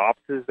do have our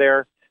offices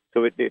there.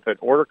 So if an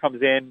order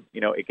comes in,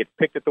 it gets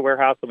picked at the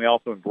warehouse, and we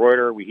also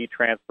embroider, we heat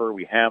transfer,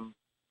 we hem.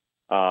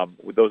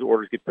 Those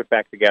orders get put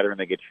back together, and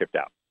they get shipped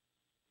out.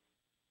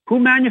 Who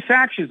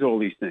manufactures all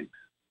these things?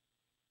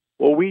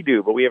 Well, we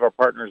do, but we have our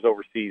partners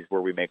overseas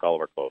where we make all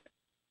of our clothing.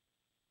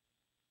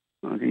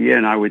 Okay, yeah,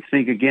 and I would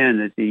think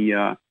again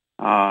that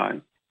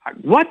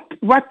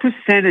What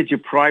percentage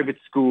of private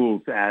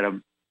schools,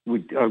 Adam,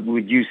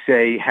 would you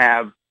say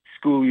have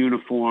school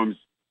uniforms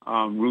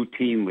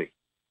routinely?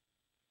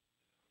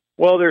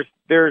 Well,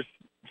 there's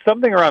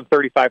something around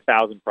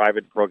 35,000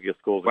 private and parochial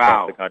schools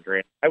across the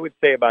country. I would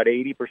say about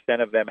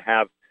 80% of them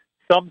have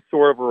some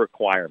sort of a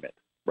requirement,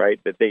 right,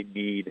 that they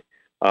need,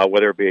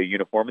 whether it be a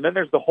uniform. And then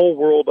there's the whole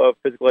world of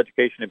physical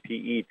education and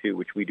PE, too,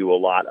 which we do a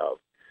lot of.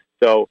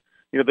 So,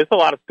 there's a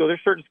lot of schools. There's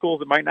certain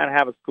schools that might not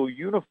have a school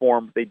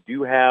uniform, but they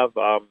do have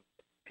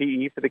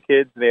PE for the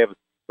kids. They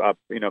have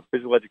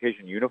physical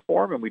education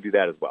uniform, and we do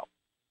that as well.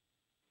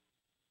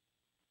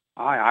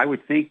 I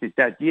would think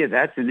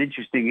that's an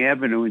interesting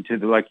avenue into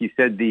the, like you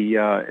said, the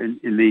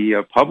in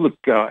the public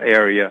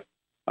area,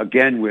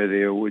 again, where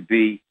there would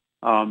be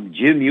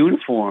gym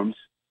uniforms.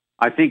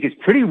 I think it's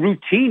pretty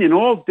routine in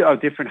all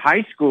different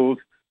high schools.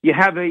 You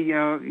have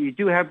you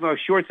do have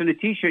shorts and a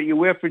t-shirt you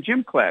wear for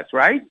gym class,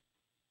 right?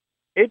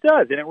 It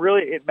does, and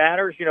it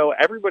matters.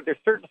 Everybody, there's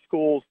certain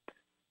schools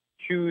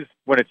choose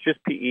when it's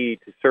just PE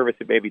to service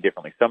it maybe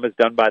differently. Some is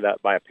done by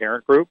a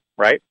parent group,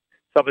 right?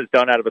 Some is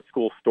done out of a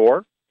school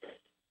store.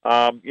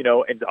 And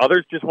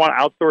others just want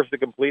to outsource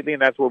it completely,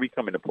 and that's where we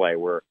come into play,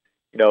 where,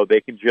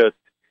 they can just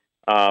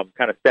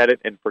kind of set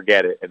it and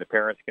forget it, and the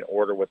parents can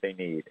order what they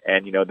need.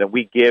 And, then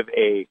we give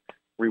a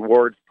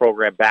rewards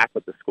program back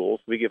with the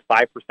schools. We give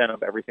 5%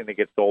 of everything that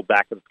gets sold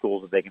back to the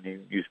schools that they can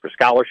use for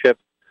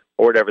scholarships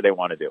or whatever they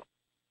want to do.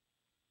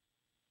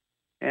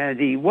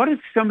 And what are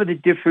some of the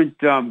different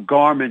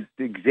garment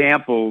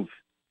examples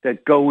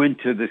that go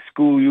into the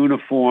school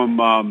uniform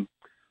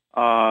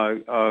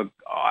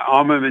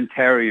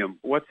armamentarium?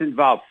 What's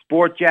involved?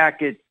 Sport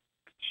jacket,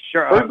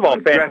 shirt. First of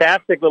all,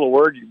 fantastic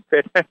word you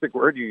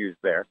used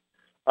there.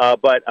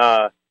 But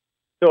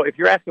so if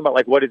you're asking about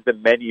like what is the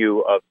menu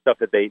of stuff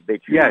that they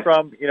choose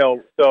from,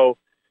 so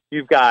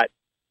you've got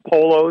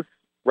polos,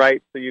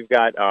 right? So you've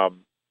got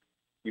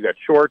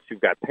shorts,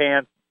 you've got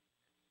pants,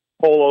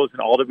 polos,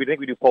 and we think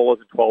we do polos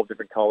in 12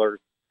 different colors.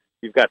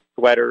 You've got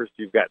sweaters,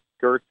 you've got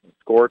skirts and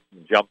skirts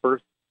and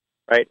jumpers,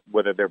 right?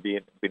 Whether they're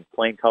being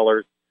plain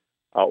colors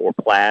or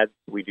plaids.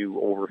 We do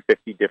over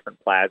 50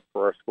 different plaids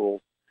for our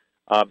schools.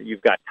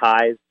 You've got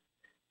ties,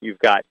 you've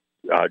got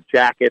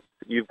jackets,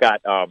 you've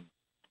got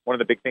one of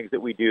the big things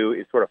that we do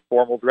is sort of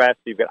formal dress.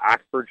 So you've got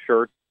Oxford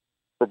shirts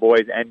for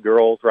boys and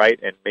girls, right,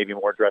 and maybe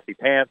more dressy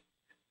pants.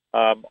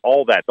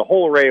 All that, the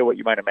whole array of what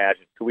you might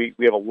imagine. So we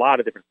have a lot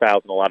of different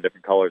styles and a lot of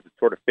different colors. It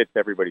sort of fits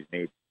everybody's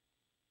needs.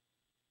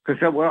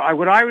 Because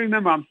what I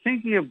remember, I'm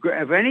thinking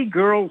of any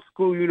girls'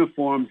 school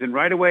uniforms, and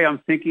right away I'm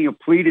thinking of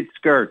pleated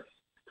skirts.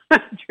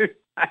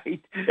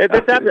 Right.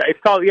 It's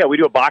called, we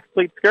do a box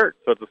pleat skirt.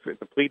 So it's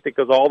a pleat that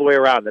goes all the way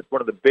around. That's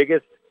one of the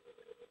biggest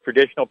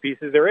traditional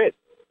pieces there is.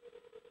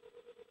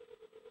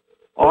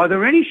 Are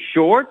there any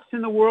shorts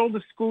in the world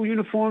of school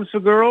uniforms for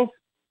girls?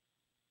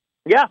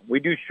 Yeah, we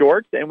do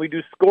shorts and we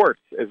do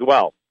skirts as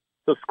well.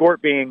 So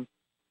skirt being,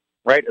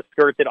 right, a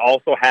skirt that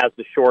also has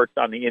the shorts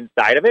on the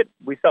inside of it.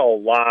 We sell a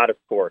lot of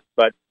skirts,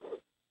 but,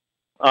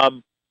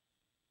 and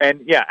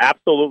yeah,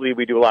 absolutely,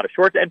 we do a lot of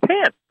shorts and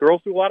pants.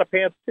 Girls do a lot of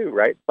pants too,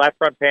 right? Flat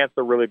front pants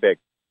are really big.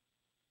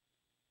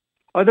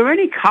 Are there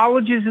any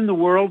colleges in the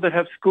world that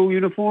have school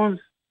uniforms?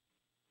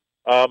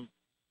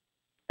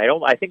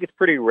 I think it's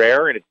pretty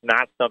rare, and it's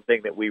not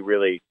something that we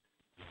really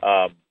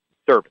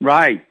service.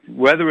 Right.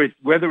 Whether it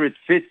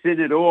fits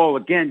in at all.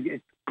 Again,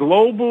 it's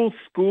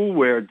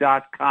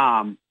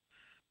globalschoolwear.com.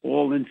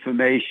 All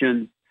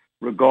information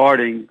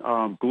regarding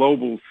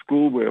global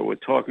schoolwear. We're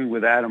talking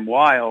with Adam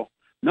Weil.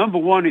 Number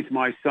one is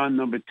my son.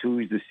 Number two,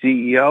 he's the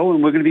CEO.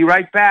 And we're going to be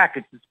right back.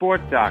 It's the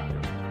Sports Doctor.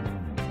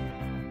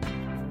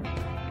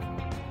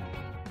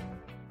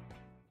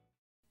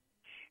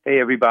 Hey,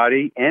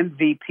 everybody.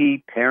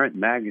 MVP Parent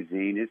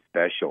Magazine is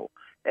special.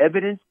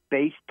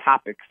 Evidence-based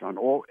topics on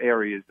all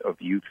areas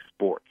of youth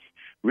sports.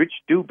 Rich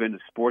Dubin, a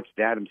sports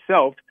dad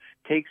himself,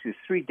 takes his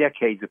 3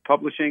 decades of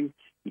publishing.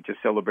 He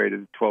just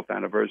celebrated the 12th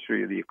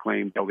anniversary of the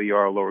acclaimed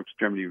LER, Lower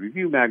Extremity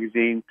Review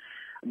magazine,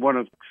 one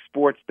of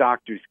Sports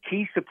Doctor's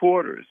key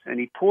supporters, and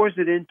he pours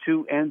it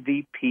into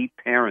MVP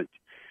Parent.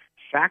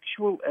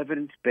 Factual,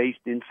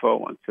 evidence-based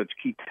info on such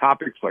key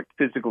topics like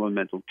physical and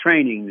mental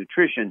training,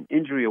 nutrition,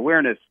 injury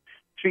awareness,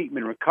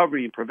 treatment,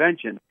 recovery, and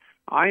prevention.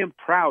 I am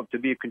proud to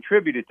be a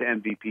contributor to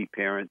MVP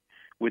Parent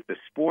with the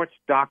Sports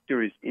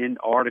Doctor is in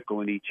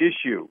article in each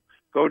issue.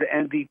 Go to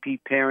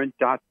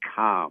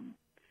mvpparent.com.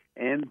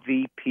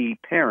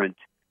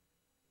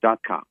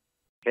 mvpparent.com.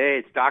 Hey,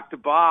 it's Dr.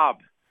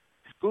 Bob.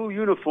 School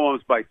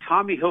Uniforms by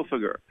Tommy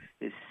Hilfiger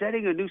is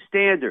setting a new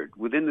standard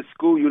within the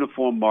school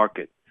uniform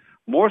market.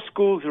 More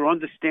schools are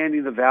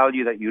understanding the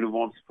value that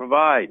uniforms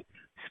provide,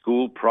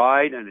 school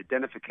pride and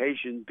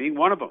identification being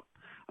one of them.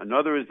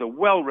 Another is the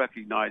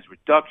well-recognized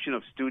reduction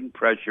of student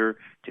pressure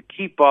to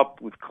keep up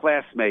with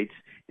classmates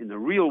in the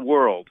real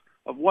world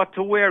of what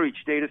to wear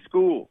each day to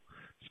school.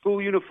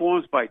 School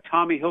Uniforms by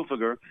Tommy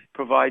Hilfiger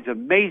provides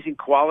amazing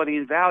quality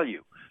and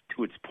value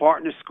to its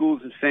partner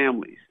schools and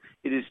families.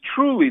 It is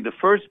truly the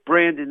first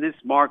brand in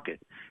this market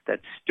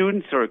that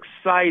students are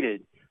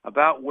excited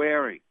about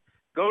wearing.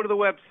 Go to the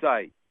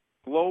website,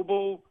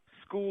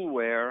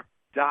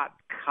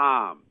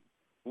 globalschoolwear.com.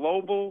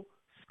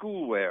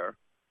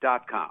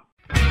 globalschoolwear.com.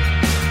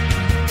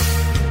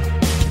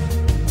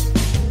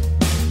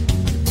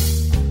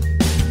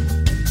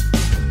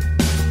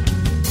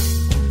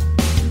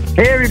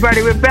 Hey,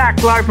 everybody, we're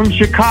back live from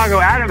Chicago.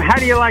 Adam, how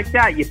do you like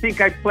that? You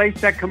think I placed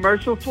that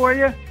commercial for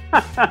you?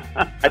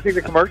 I think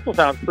the commercial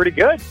sounds pretty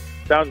good.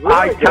 Sounds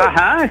really good.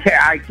 How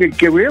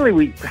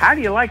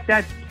do you like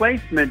that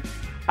placement?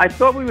 I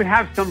thought we would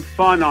have some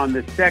fun on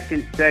the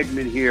second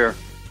segment here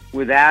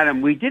with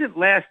Adam. We did it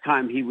last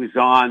time he was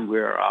on,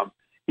 where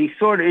he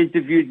sort of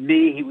interviewed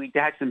me. We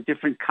had some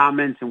different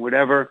comments and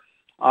whatever.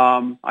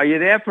 Are you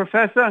there,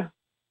 Professor?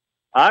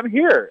 I'm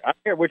here,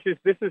 which is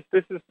this is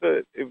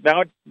now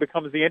it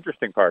becomes the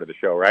interesting part of the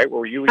show, right?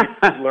 Where you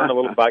learn a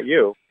little about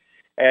you.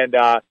 And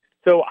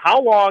so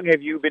how long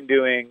have you been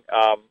doing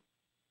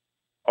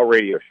a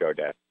radio show,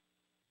 Dad?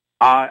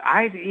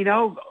 As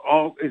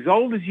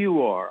old as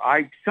you are.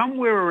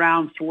 Somewhere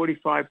around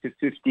 45 to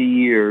 50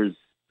 years,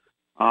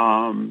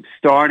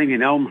 starting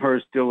in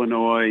Elmhurst,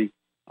 Illinois,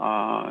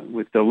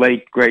 with the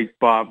late, great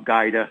Bob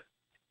Guida.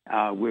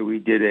 Where we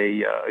did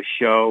a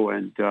show,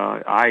 and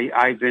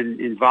I've been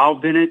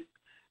involved in it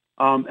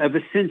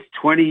ever since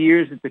 20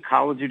 years at the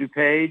College of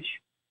DuPage,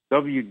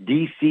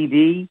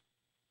 WDCD.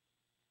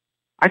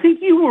 I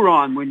think you were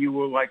on when you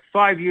were like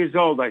 5 years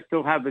old. I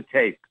still have the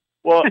tape.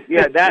 Well,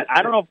 yeah, that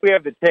I don't know if we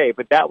have the tape,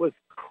 but that was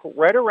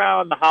right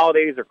around the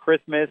holidays or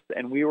Christmas,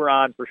 and we were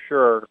on for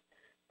sure.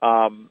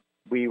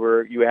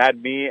 You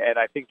had me, and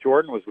I think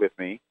Jordan was with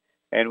me,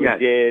 and we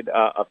did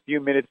a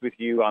few minutes with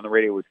you on the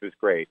radio, which was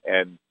great.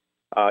 And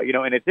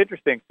and it's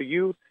interesting.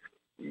 So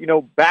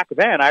back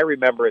then, I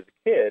remember as a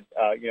kid,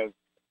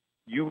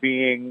 you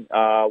being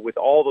with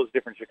all those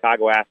different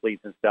Chicago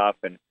athletes and stuff,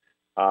 and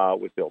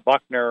with Bill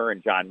Buckner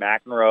and John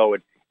McEnroe,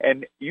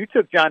 and you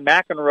took John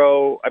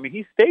McEnroe. I mean,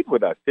 he stayed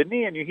with us, didn't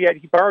he? And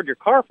he borrowed your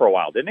car for a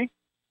while, didn't he?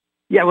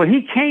 Yeah. Well,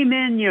 he came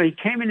in. He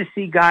came in to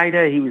see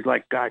Guida. He was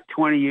like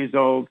 20 years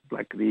old,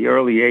 like the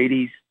early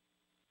 '80s.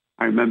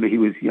 I remember he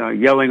was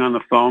yelling on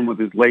the phone with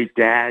his late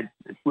dad,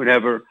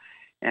 whatever.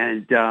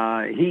 And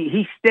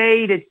he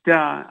stayed at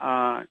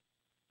a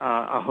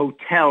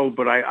hotel,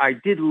 but I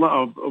did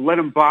let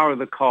him borrow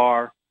the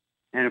car.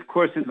 And, of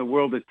course, in the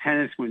world of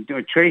tennis, when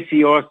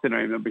Tracy Austin, I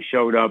remember,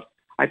 showed up,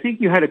 I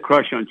think you had a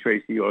crush on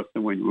Tracy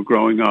Austin when you were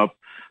growing up.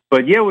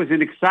 But, yeah, it was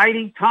an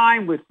exciting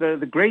time with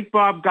the great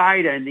Bob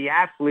Guida and the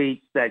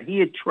athletes that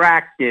he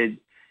attracted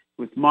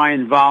with my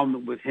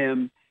involvement with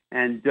him.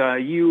 And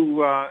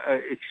you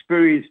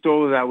experienced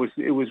all of that.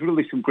 It was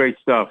really some great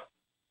stuff.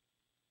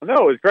 No,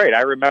 it was great.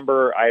 I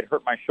remember I had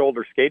hurt my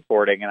shoulder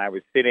skateboarding, and I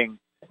was sitting,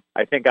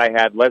 I think I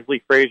had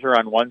Leslie Frazier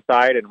on one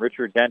side and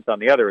Richard Dent on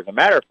the other. As a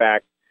matter of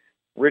fact,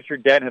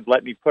 Richard Dent had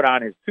let me put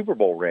on his Super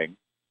Bowl ring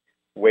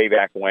way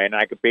back when, and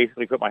I could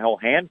basically put my whole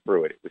hand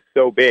through it. It was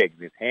so big.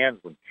 His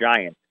hands were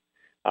giant.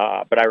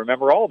 But I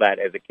remember all that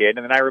as a kid.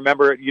 And then I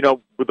remember,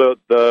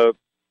 the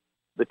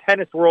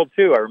tennis world,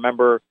 too. I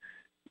remember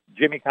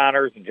Jimmy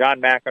Connors and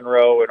John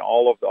McEnroe and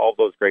all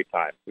those great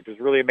times, which was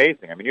really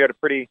amazing. I mean,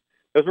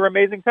 those were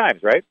amazing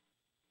times, right?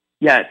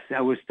 Yes,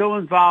 I was still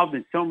involved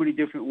in so many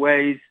different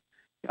ways.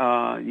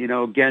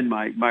 Again,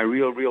 my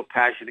real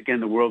passion,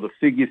 again, the world of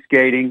figure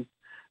skating,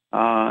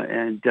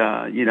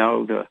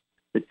 the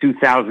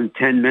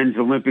 2010 men's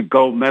Olympic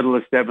gold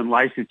medalist Evan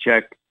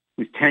Lysacek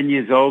was 10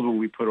 years old when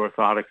we put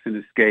orthotics in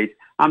his skates.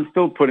 I'm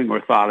still putting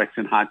orthotics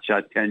in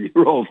hotshot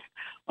 10-year-old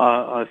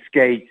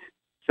skates.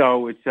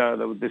 So it's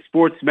the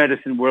sports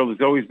medicine world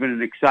has always been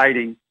an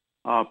exciting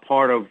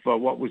part of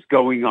what was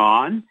going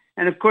on.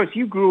 And, of course,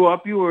 you grew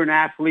up, you were an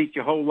athlete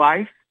your whole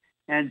life,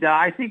 and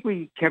I think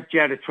we kept you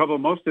out of trouble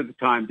most of the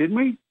time, didn't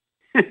we?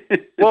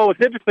 Well,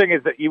 what's interesting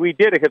is that we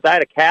did it because I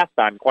had a cast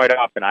on quite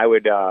often. I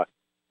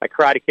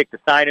karate kicked a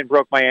sign and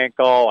broke my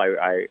ankle.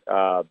 I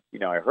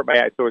hurt my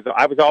eye. So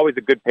I was always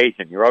a good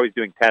patient. You were always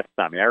doing tests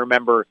on me. I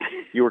remember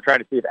you were trying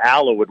to see if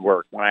aloe would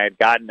work when I had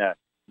gotten an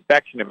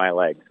infection in my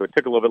leg, so it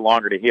took a little bit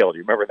longer to heal. Do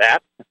you remember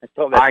that?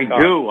 I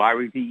do.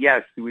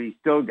 Yes, we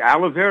still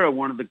aloe vera,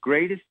 one of the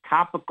greatest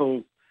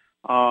topical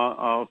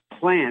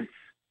plants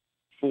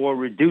for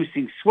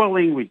reducing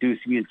swelling,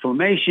 reducing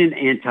inflammation,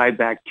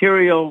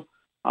 antibacterial.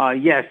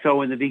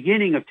 So in the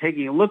beginning of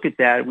taking a look at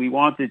that, we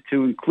wanted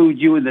to include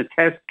you in the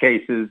test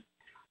cases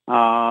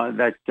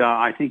that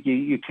I think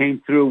you came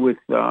through with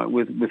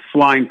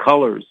flying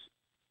colors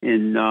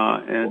in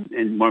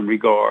one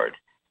regard.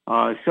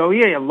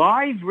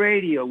 Live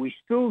radio, we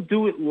still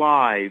do it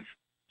live.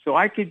 So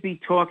I could be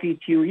talking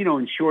to you,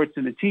 in shorts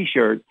and a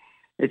T-shirt.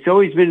 It's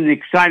always been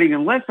exciting,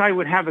 unless I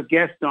would have a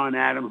guest on,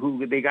 Adam,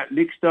 who they got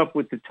mixed up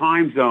with the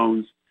time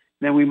zones,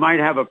 then we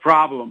might have a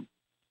problem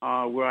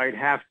where I'd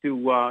have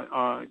to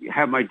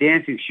have my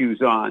dancing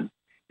shoes on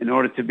in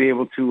order to be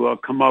able to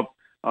come up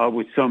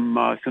with some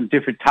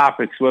different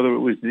topics, whether it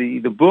was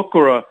the book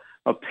or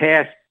a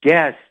past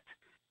guest,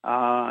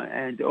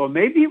 or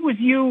maybe it was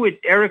you at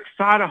Eric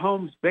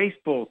Soderholm's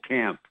baseball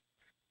camp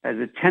as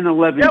a 10,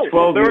 11,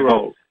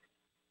 12-year-old.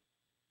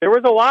 There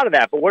was a lot of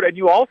that, and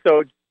you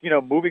also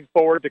moving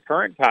forward to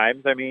current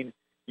times, I mean,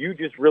 you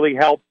just really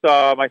helped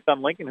my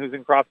son Lincoln, who's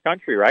in cross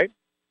country, right?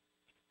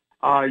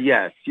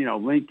 Yes,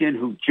 Lincoln,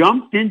 who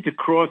jumped into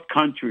cross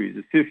country as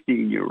a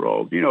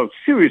 15-year-old,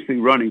 seriously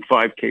running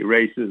 5K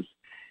races,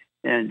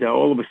 and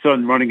all of a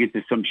sudden running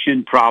into some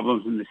shin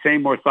problems, and the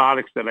same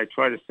orthotics that I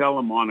tried to sell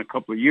him on a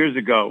couple of years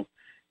ago,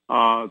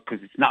 because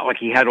it's not like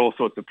he had all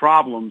sorts of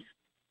problems,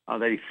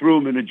 that he threw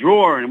him in a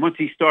drawer. And once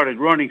he started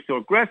running so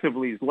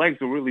aggressively, his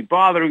legs were really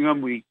bothering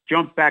him. We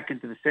jumped back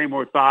into the same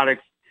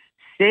orthotics,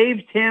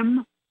 saved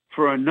him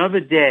for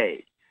another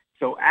day.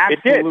 So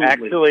absolutely. It did.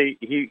 Actually,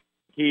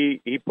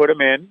 he put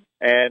him in,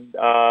 and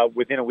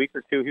within a week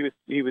or two,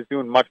 he was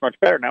doing much, much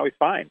better. Now he's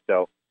fine.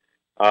 So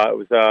it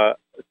was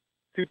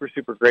super,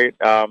 super great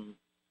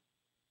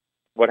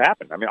what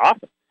happened. I mean,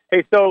 awesome.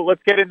 Hey, so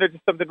let's get into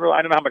just something real.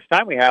 I don't know how much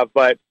time we have,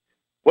 but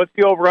what's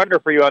the over-under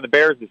for you on the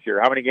Bears this year?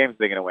 How many games are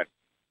they going to win?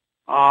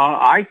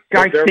 I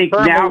think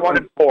now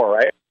 1-4,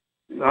 right?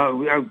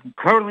 We are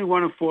currently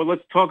 1-4.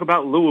 Let's talk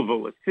about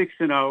Louisville at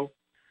 6-0,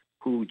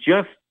 who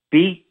just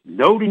beat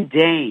Notre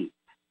Dame,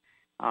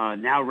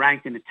 now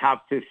ranked in the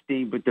top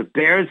 15. But the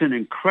Bears, an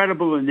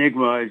incredible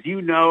enigma, as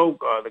you know.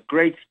 The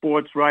great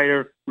sports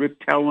writer Rick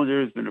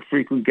Tellender has been a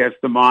frequent guest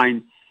of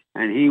mine,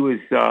 and he was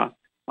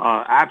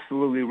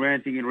absolutely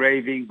ranting and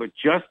raving. But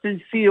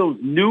Justin Fields'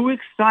 new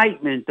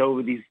excitement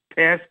over these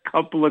past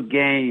couple of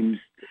games.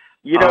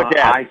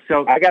 Dad,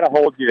 I got to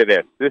hold you to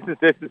this. This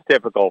is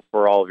typical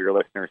for all of your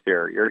listeners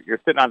here. You're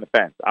sitting on the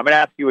fence. I'm going to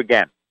ask you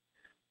again.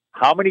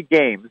 How many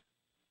games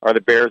are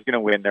the Bears going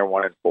to win? They're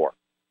 1-4.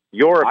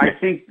 I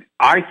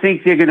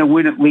think they're going to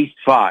win at least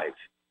 5.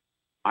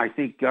 I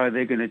think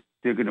they're going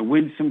to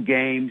win some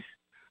games,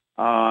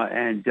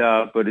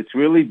 but it's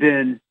really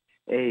been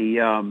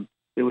there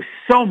was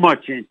so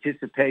much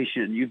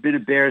anticipation. You've been a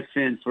Bears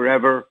fan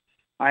forever.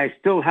 I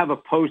still have a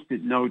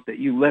Post-it note that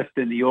you left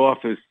in the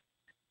office.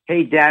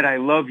 Hey, Dad, I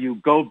love you.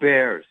 Go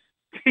Bears.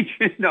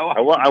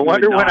 I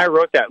wonder when I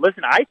wrote that.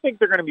 Listen, I think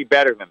they're going to be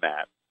better than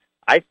that.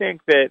 I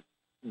think that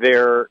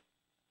they're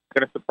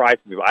going to surprise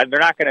people. They're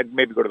not going to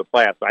maybe go to the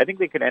playoffs, but I think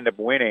they could end up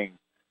winning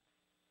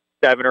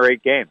 7 or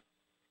 8 games.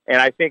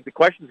 And I think the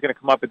question is going to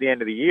come up at the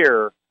end of the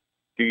year,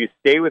 do you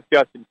stay with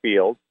Justin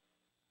Fields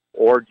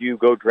or do you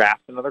go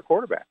draft another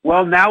quarterback?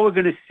 Well, now we're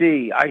going to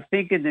see. I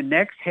think in the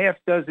next half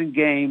dozen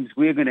games,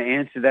 we're going to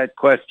answer that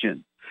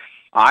question.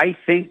 I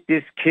think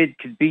this kid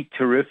could be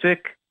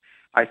terrific.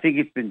 I think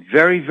it's been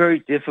very, very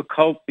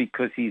difficult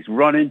because he's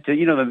run into,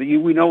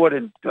 we know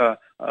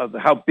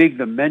how big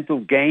the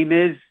mental game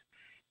is,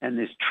 and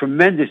there's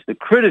tremendous, the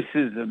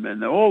criticism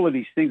and all of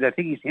these things. I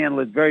think he's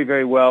handled it very,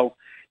 very well.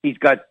 He's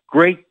got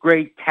great,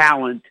 great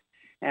talent.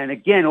 And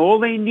again, all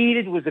they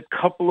needed was a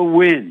couple of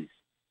wins.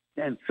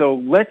 And so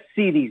let's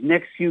see, these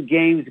next few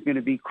games are going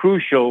to be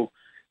crucial.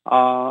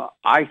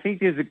 I think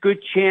there's a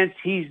good chance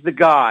he's the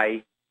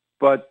guy.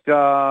 But,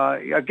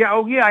 I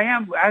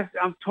am. As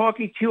I'm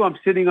talking to you, I'm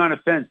sitting on a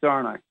fence,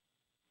 aren't I?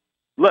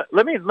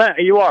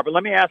 You are, but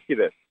let me ask you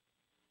this.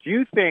 Do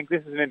you think,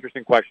 this is an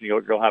interesting question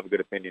you'll have a good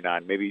opinion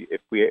on, maybe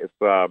if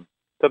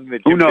something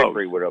that Jim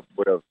Vickery would have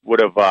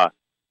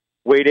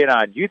weighed in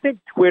on. Do you think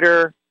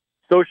Twitter,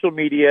 social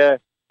media,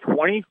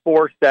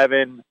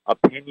 24/7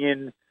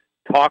 opinion,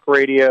 talk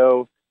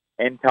radio,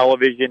 and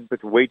television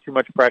puts way too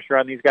much pressure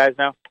on these guys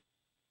now?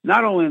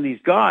 Not only on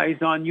these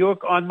guys, on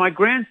my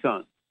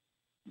grandson.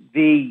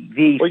 But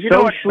you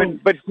know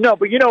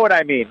what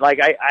I mean. Like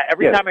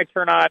every time I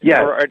turn on the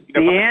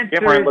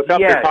answer I look up,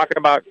 yes. They're talking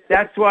about.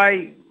 That's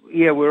why.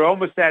 Yeah, we're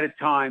almost out of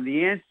time.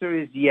 The answer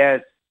is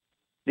yes.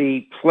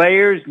 The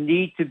players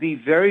need to be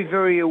very,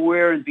 very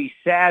aware and be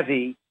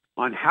savvy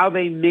on how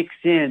they mix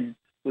in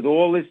with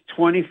all this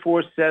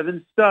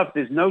 24/7 stuff.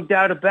 There's no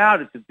doubt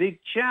about it. It's a big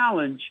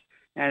challenge,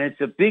 and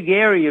it's a big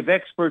area of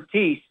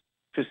expertise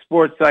for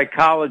sports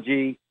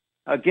psychology.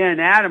 Again,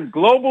 Adam,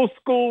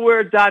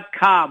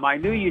 globalschoolwear.com. I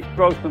knew you'd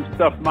throw some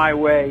stuff my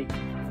way.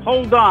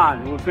 Hold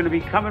on. We're going to be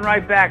coming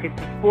right back. It's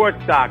the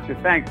Sports Doctor.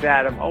 Thanks,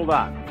 Adam. Hold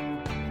on.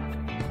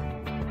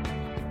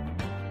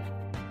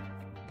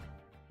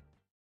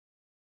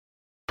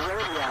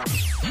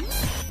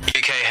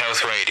 UK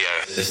Health Radio,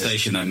 the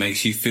station that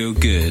makes you feel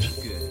good.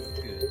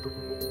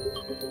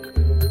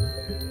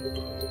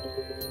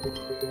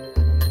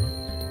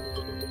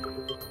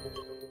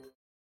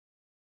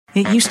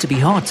 It used to be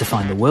hard to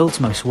find the world's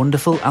most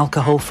wonderful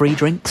alcohol-free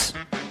drinks.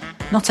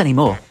 Not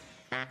anymore.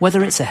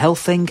 Whether it's a health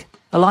thing,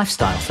 a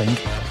lifestyle thing,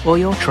 or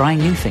you're trying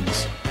new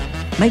things,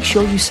 make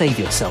sure you save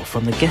yourself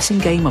from the guessing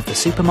game of the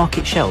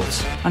supermarket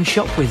shelves and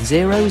shop with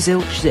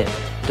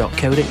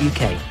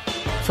zerozilchzip.co.uk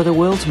for the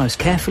world's most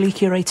carefully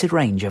curated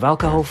range of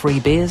alcohol-free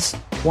beers,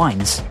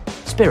 wines,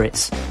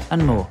 spirits,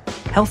 and more.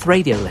 Health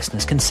Radio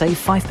listeners can save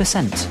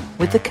 5%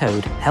 with the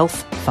code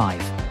HEALTH5.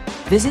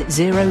 Visit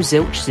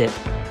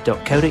zerozilchzip.co.uk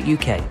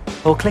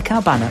or click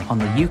our banner on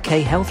the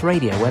UK Health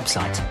Radio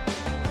website.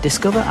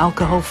 Discover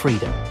alcohol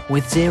freedom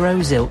with Zero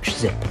Zilch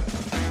Zip,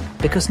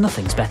 because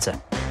nothing's better.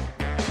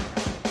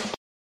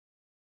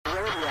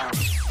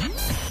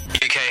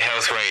 UK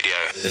Health Radio,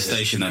 the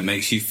station that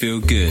makes you feel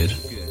good.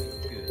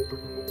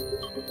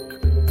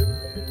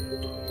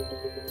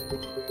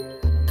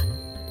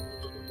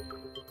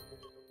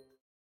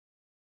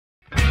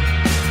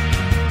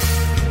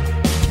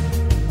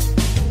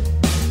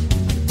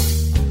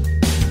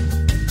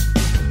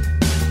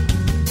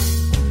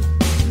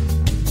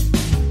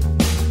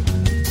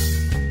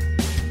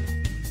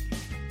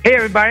 Hey,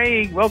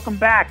 everybody. Welcome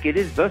back. It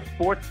is the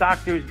Sports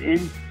Doctors in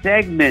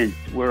segment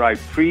where I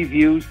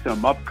preview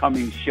some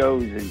upcoming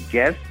shows and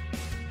guests.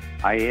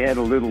 I add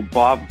a little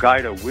Bob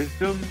Guida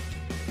wisdom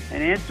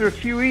and answer a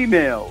few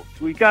emails.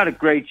 We got a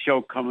great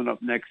show coming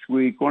up next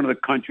week. One of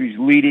the country's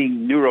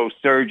leading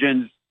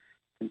neurosurgeons,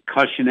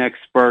 concussion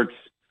experts.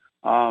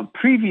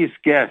 Previous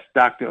guest,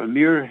 Dr.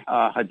 Amir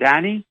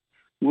Hadani,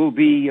 will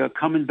be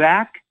coming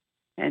back.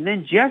 And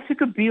then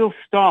Jessica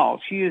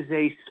Beal-Stahl. She is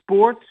a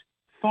sports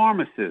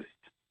pharmacist,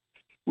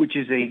 which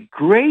is a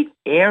great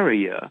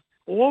area.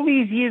 All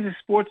these years of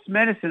sports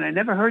medicine, I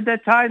never heard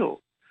that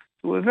title.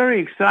 So we're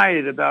very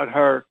excited about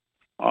her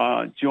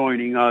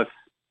joining us.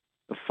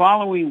 The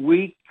following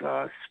week,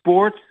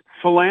 sports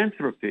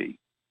philanthropy,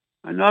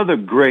 another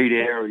great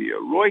area.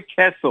 Roy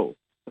Kessel,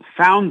 the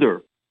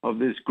founder of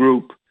this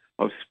group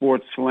of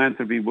sports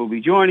philanthropy, will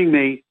be joining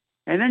me.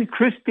 And then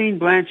Christine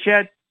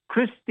Blanchette.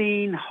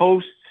 Christine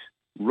hosts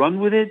Run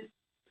With It.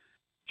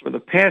 For the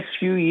past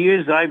few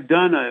years, I've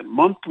done a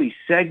monthly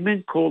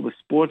segment called The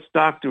Sports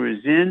Doctor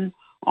Is In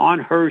on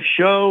her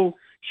show.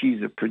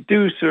 She's a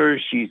producer.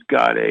 She's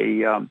got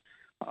a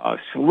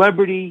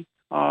celebrity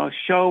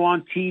show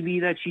on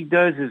TV that she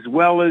does, as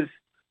well as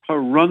her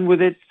Run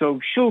With It. So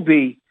she'll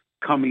be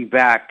coming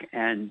back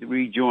and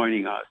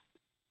rejoining us.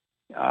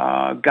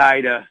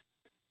 Guida,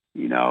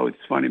 it's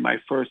funny.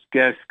 My first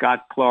guest,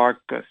 Scott Clark,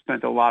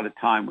 spent a lot of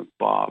time with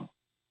Bob.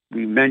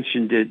 We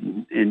mentioned it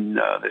in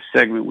the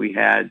segment we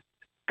had.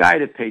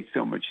 Guida paid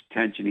so much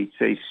attention. He'd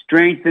say,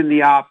 strengthen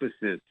the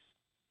opposites,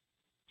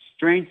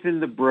 strengthen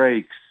the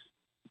breaks.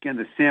 Again,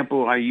 the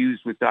sample I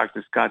used with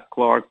Dr. Scott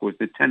Clark was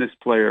the tennis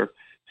player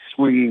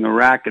swinging a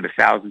racket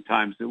 1,000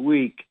 times a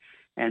week,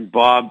 and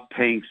Bob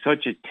paying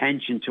such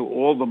attention to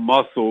all the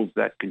muscles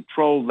that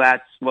control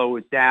that, slow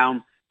it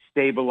down,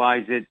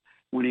 stabilize it.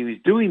 When he was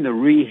doing the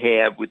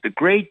rehab with the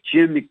great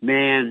Jim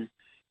McMahon,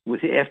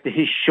 after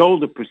his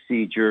shoulder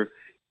procedure,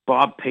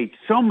 Bob paid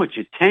so much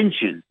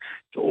attention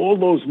to all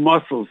those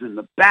muscles in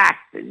the back,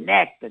 the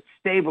neck that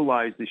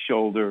stabilize the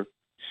shoulder.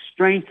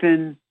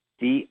 Strengthen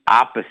the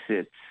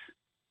opposites,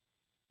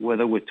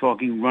 whether we're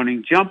talking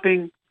running,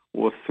 jumping,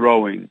 or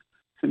throwing.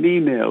 Some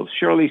emails.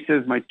 Shirley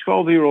says, my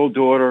 12-year-old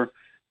daughter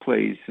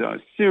plays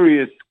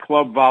serious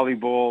club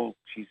volleyball.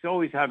 She's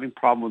always having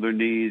problems with her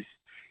knees.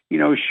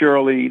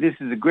 Shirley, this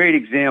is a great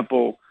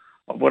example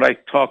of what I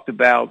talked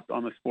about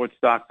on the Sports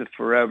Doctor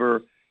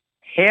forever.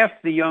 Half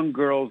the young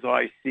girls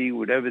I see,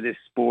 whatever this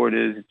sport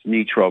is, it's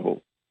knee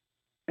trouble.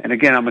 And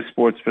again, I'm a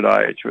sports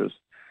podiatrist.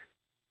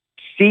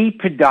 See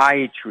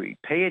podiatry.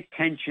 Pay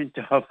attention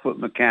to her foot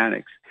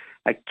mechanics.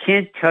 I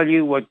can't tell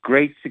you what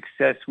great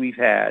success we've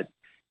had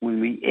when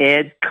we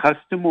add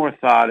custom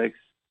orthotics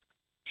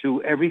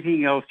to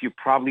everything else you're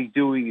probably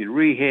doing in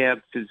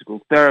rehab, physical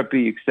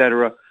therapy,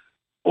 etc.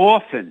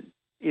 Often,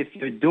 if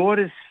your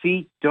daughter's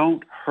feet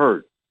don't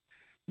hurt,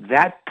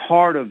 that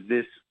part of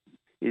this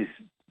is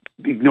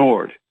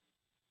ignored,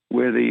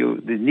 where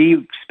the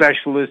knee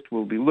specialist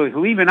will be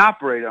he'll even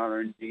operate on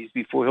her knees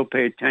before he'll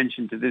pay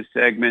attention to this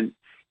segment.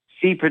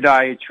 See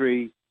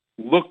podiatry,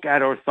 look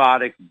at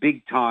orthotic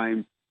big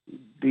time,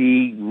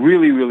 be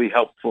really, really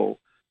helpful.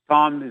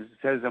 Tom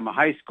says, I'm a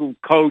high school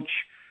coach.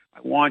 I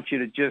want you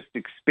to just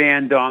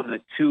expand on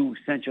the 2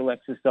 essential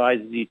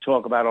exercises you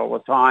talk about all the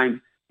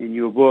time in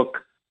your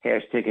book,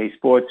 hashtag Hey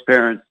Sports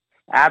Parents.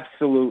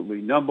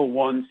 Absolutely. Number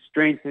 1,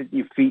 strengthen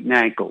your feet and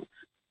ankles.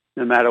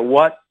 No matter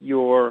what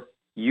your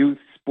youth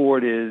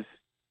sport is,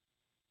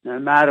 no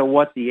matter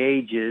what the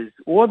age is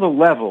or the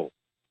level,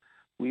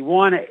 we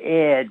want to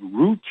add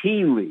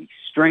routinely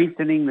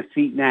strengthening the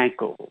feet and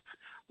ankles,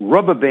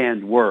 rubber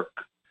band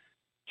work,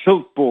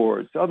 tilt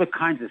boards, other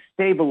kinds of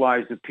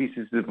stabilizer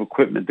pieces of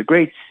equipment, the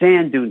great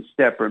sand dune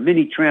stepper,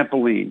 mini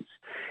trampolines.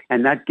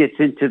 And that gets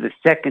into the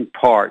second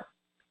part,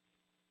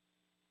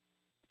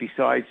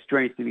 besides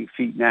strengthening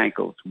feet and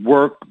ankles,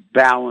 work,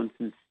 balance,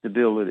 and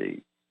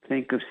stability.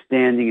 Think of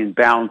standing and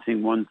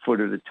balancing 1 foot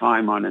at a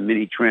time on a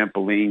mini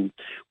trampoline,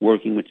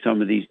 working with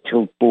some of these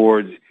tilt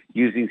boards,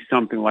 using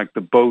something like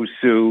the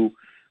Bosu.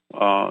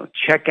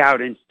 Check out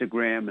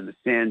Instagram and the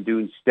Sand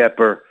Dune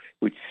Stepper,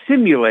 which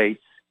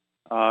simulates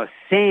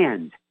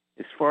sand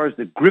as far as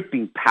the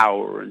gripping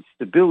power and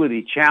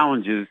stability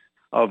challenges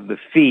of the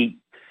feet.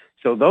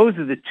 So those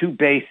are the 2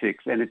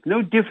 basics, and it's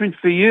no different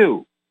for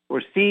you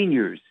or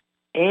seniors.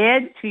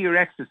 Add to your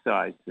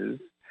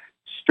exercises,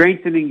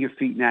 strengthening your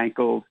feet and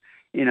ankles.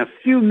 In a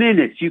few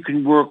minutes, you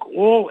can work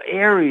all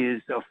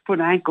areas of foot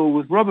and ankle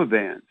with rubber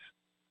bands,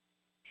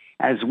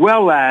 as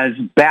well as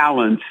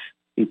balance,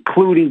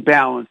 including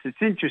balance. It's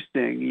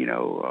interesting,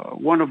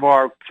 one of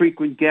our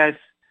frequent guests,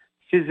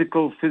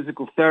 physical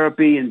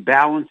therapy and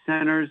balance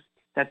centers.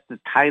 That's the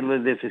title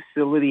of their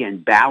facility,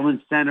 and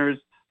balance centers,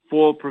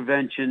 fall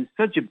prevention,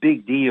 such a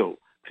big deal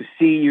for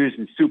seniors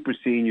and super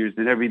seniors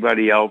and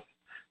everybody else.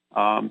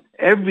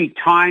 Every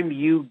time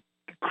you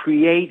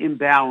create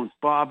imbalance,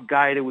 Bob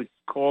Guida would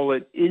call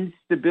it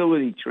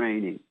instability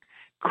training.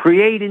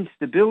 Create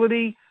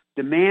instability,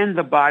 demand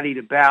the body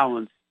to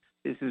balance.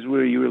 This is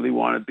where you really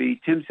want to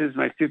be. Tim says,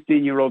 my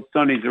 15-year-old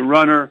son, he's a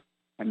runner,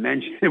 I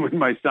mentioned it with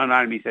my son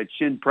on him. He said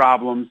shin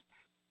problems,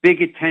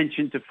 big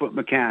attention to foot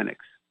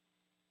mechanics.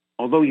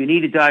 Although you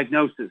need a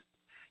diagnosis,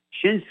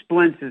 shin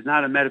splints is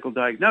not a medical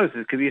diagnosis.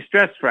 It could be a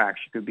stress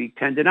fracture, it could be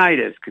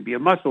tendinitis, it could be a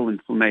muscle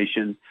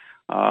inflammation.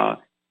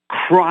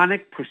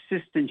 Chronic,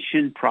 persistent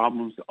shin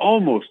problems,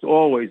 almost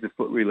always are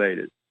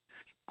foot-related.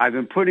 I've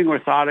been putting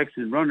orthotics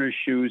in runners'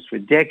 shoes for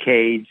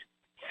decades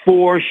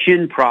for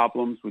shin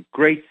problems with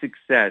great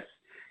success,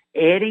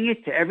 adding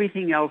it to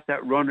everything else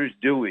that runners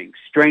doing,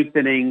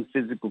 strengthening,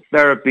 physical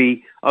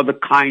therapy, other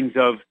kinds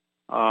of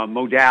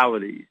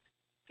modalities.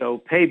 So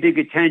pay big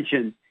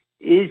attention.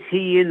 Is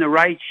he in the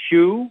right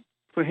shoe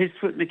for his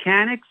foot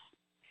mechanics?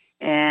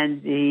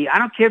 And I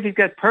don't care if he's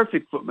got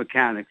perfect foot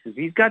mechanics. If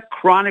he's got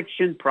chronic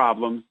shin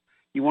problems,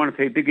 you want to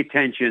pay big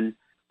attention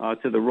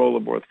to the role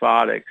of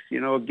orthotics.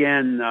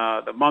 Again,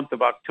 the month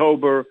of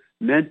October,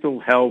 mental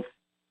health,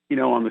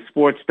 on the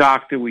Sports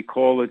Doctor, we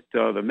call it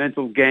the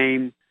mental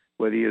game,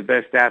 whether you're the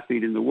best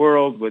athlete in the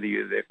world, whether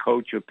you're their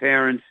coach or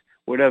parents,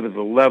 whatever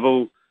the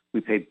level,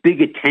 we pay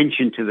big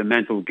attention to the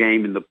mental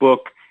game in the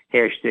book,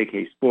 #Hey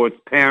Sports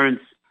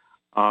Parents,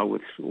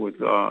 with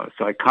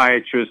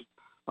psychiatrist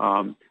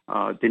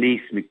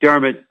Denise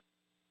McDermott,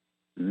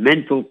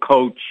 mental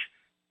coach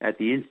at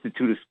the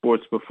Institute of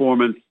Sports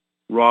Performance,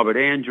 Robert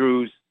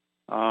Andrews.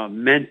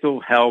 Mental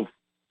health,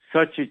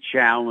 such a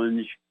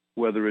challenge,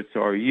 whether it's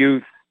our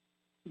youth,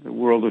 the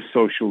world of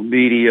social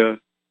media,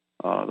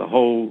 the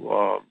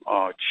whole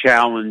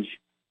challenge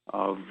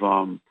of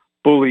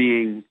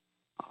bullying,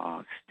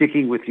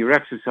 sticking with your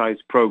exercise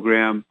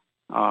program.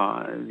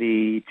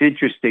 It's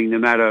interesting, no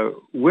matter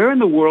where in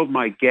the world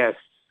my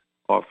guests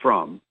are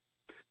from,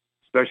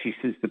 especially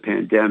since the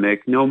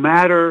pandemic, no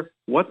matter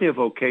what their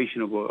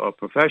vocation or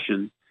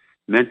profession,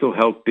 mental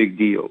health, big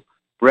deal.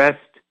 Breast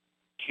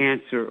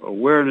Cancer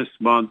Awareness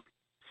Month,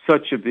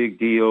 such a big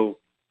deal.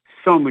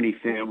 So many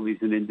families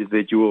and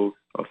individuals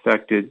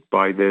affected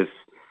by this.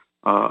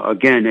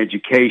 Again,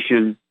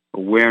 education,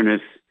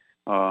 awareness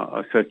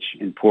are such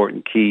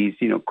important keys.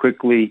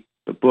 Quickly,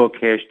 the book,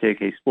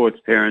 #Hey Sports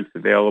Parents,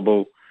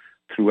 available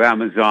through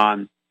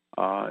Amazon,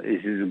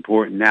 is as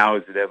important now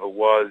as it ever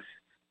was.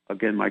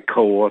 Again, my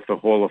co-author,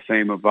 Hall of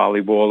Famer,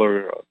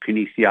 volleyballer,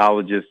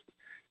 kinesiologist,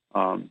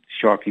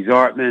 Sharky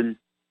Zartman.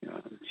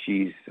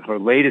 Her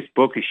latest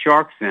book is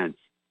Shark Sense.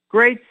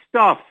 Great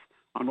stuff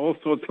on all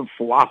sorts of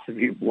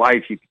philosophy of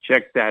life. You can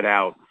check that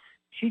out.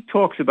 She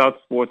talks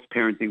about sports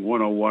parenting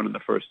 101 in the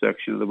first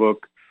section of the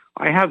book.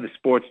 I have the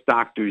sports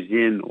doctors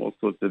in all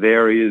sorts of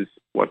areas.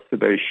 What's the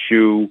best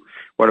shoe?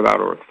 What about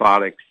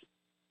orthotics?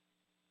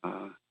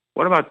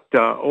 What about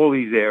all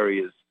these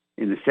areas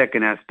in the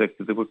second aspect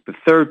of the book? The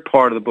third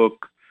part of the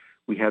book,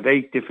 we have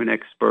 8 different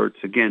experts.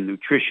 Again,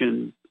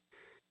 nutrition,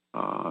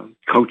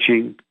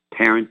 coaching,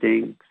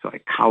 parenting,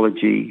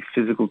 psychology,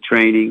 physical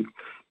training,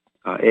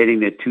 adding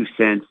their 2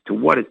 cents to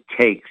what it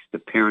takes to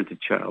parent a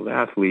child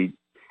athlete.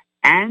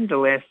 And the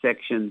last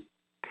section,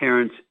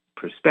 parents'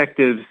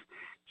 perspectives,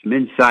 some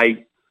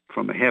insight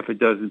from a half a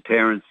dozen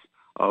parents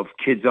of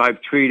kids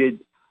I've treated,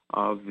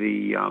 of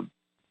the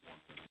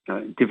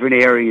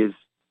different areas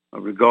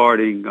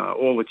regarding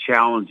all the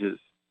challenges.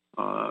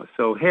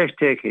 So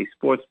 #Hey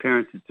Sports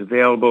Parents, it's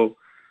available.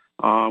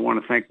 I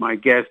want to thank my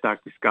guest,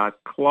 Dr. Scott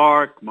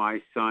Clark,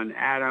 my son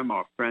Adam,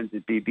 our friends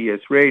at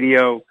BBS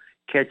Radio.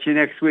 Catch you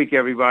next week,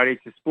 everybody.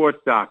 It's the Sports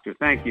Doctor.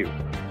 Thank you.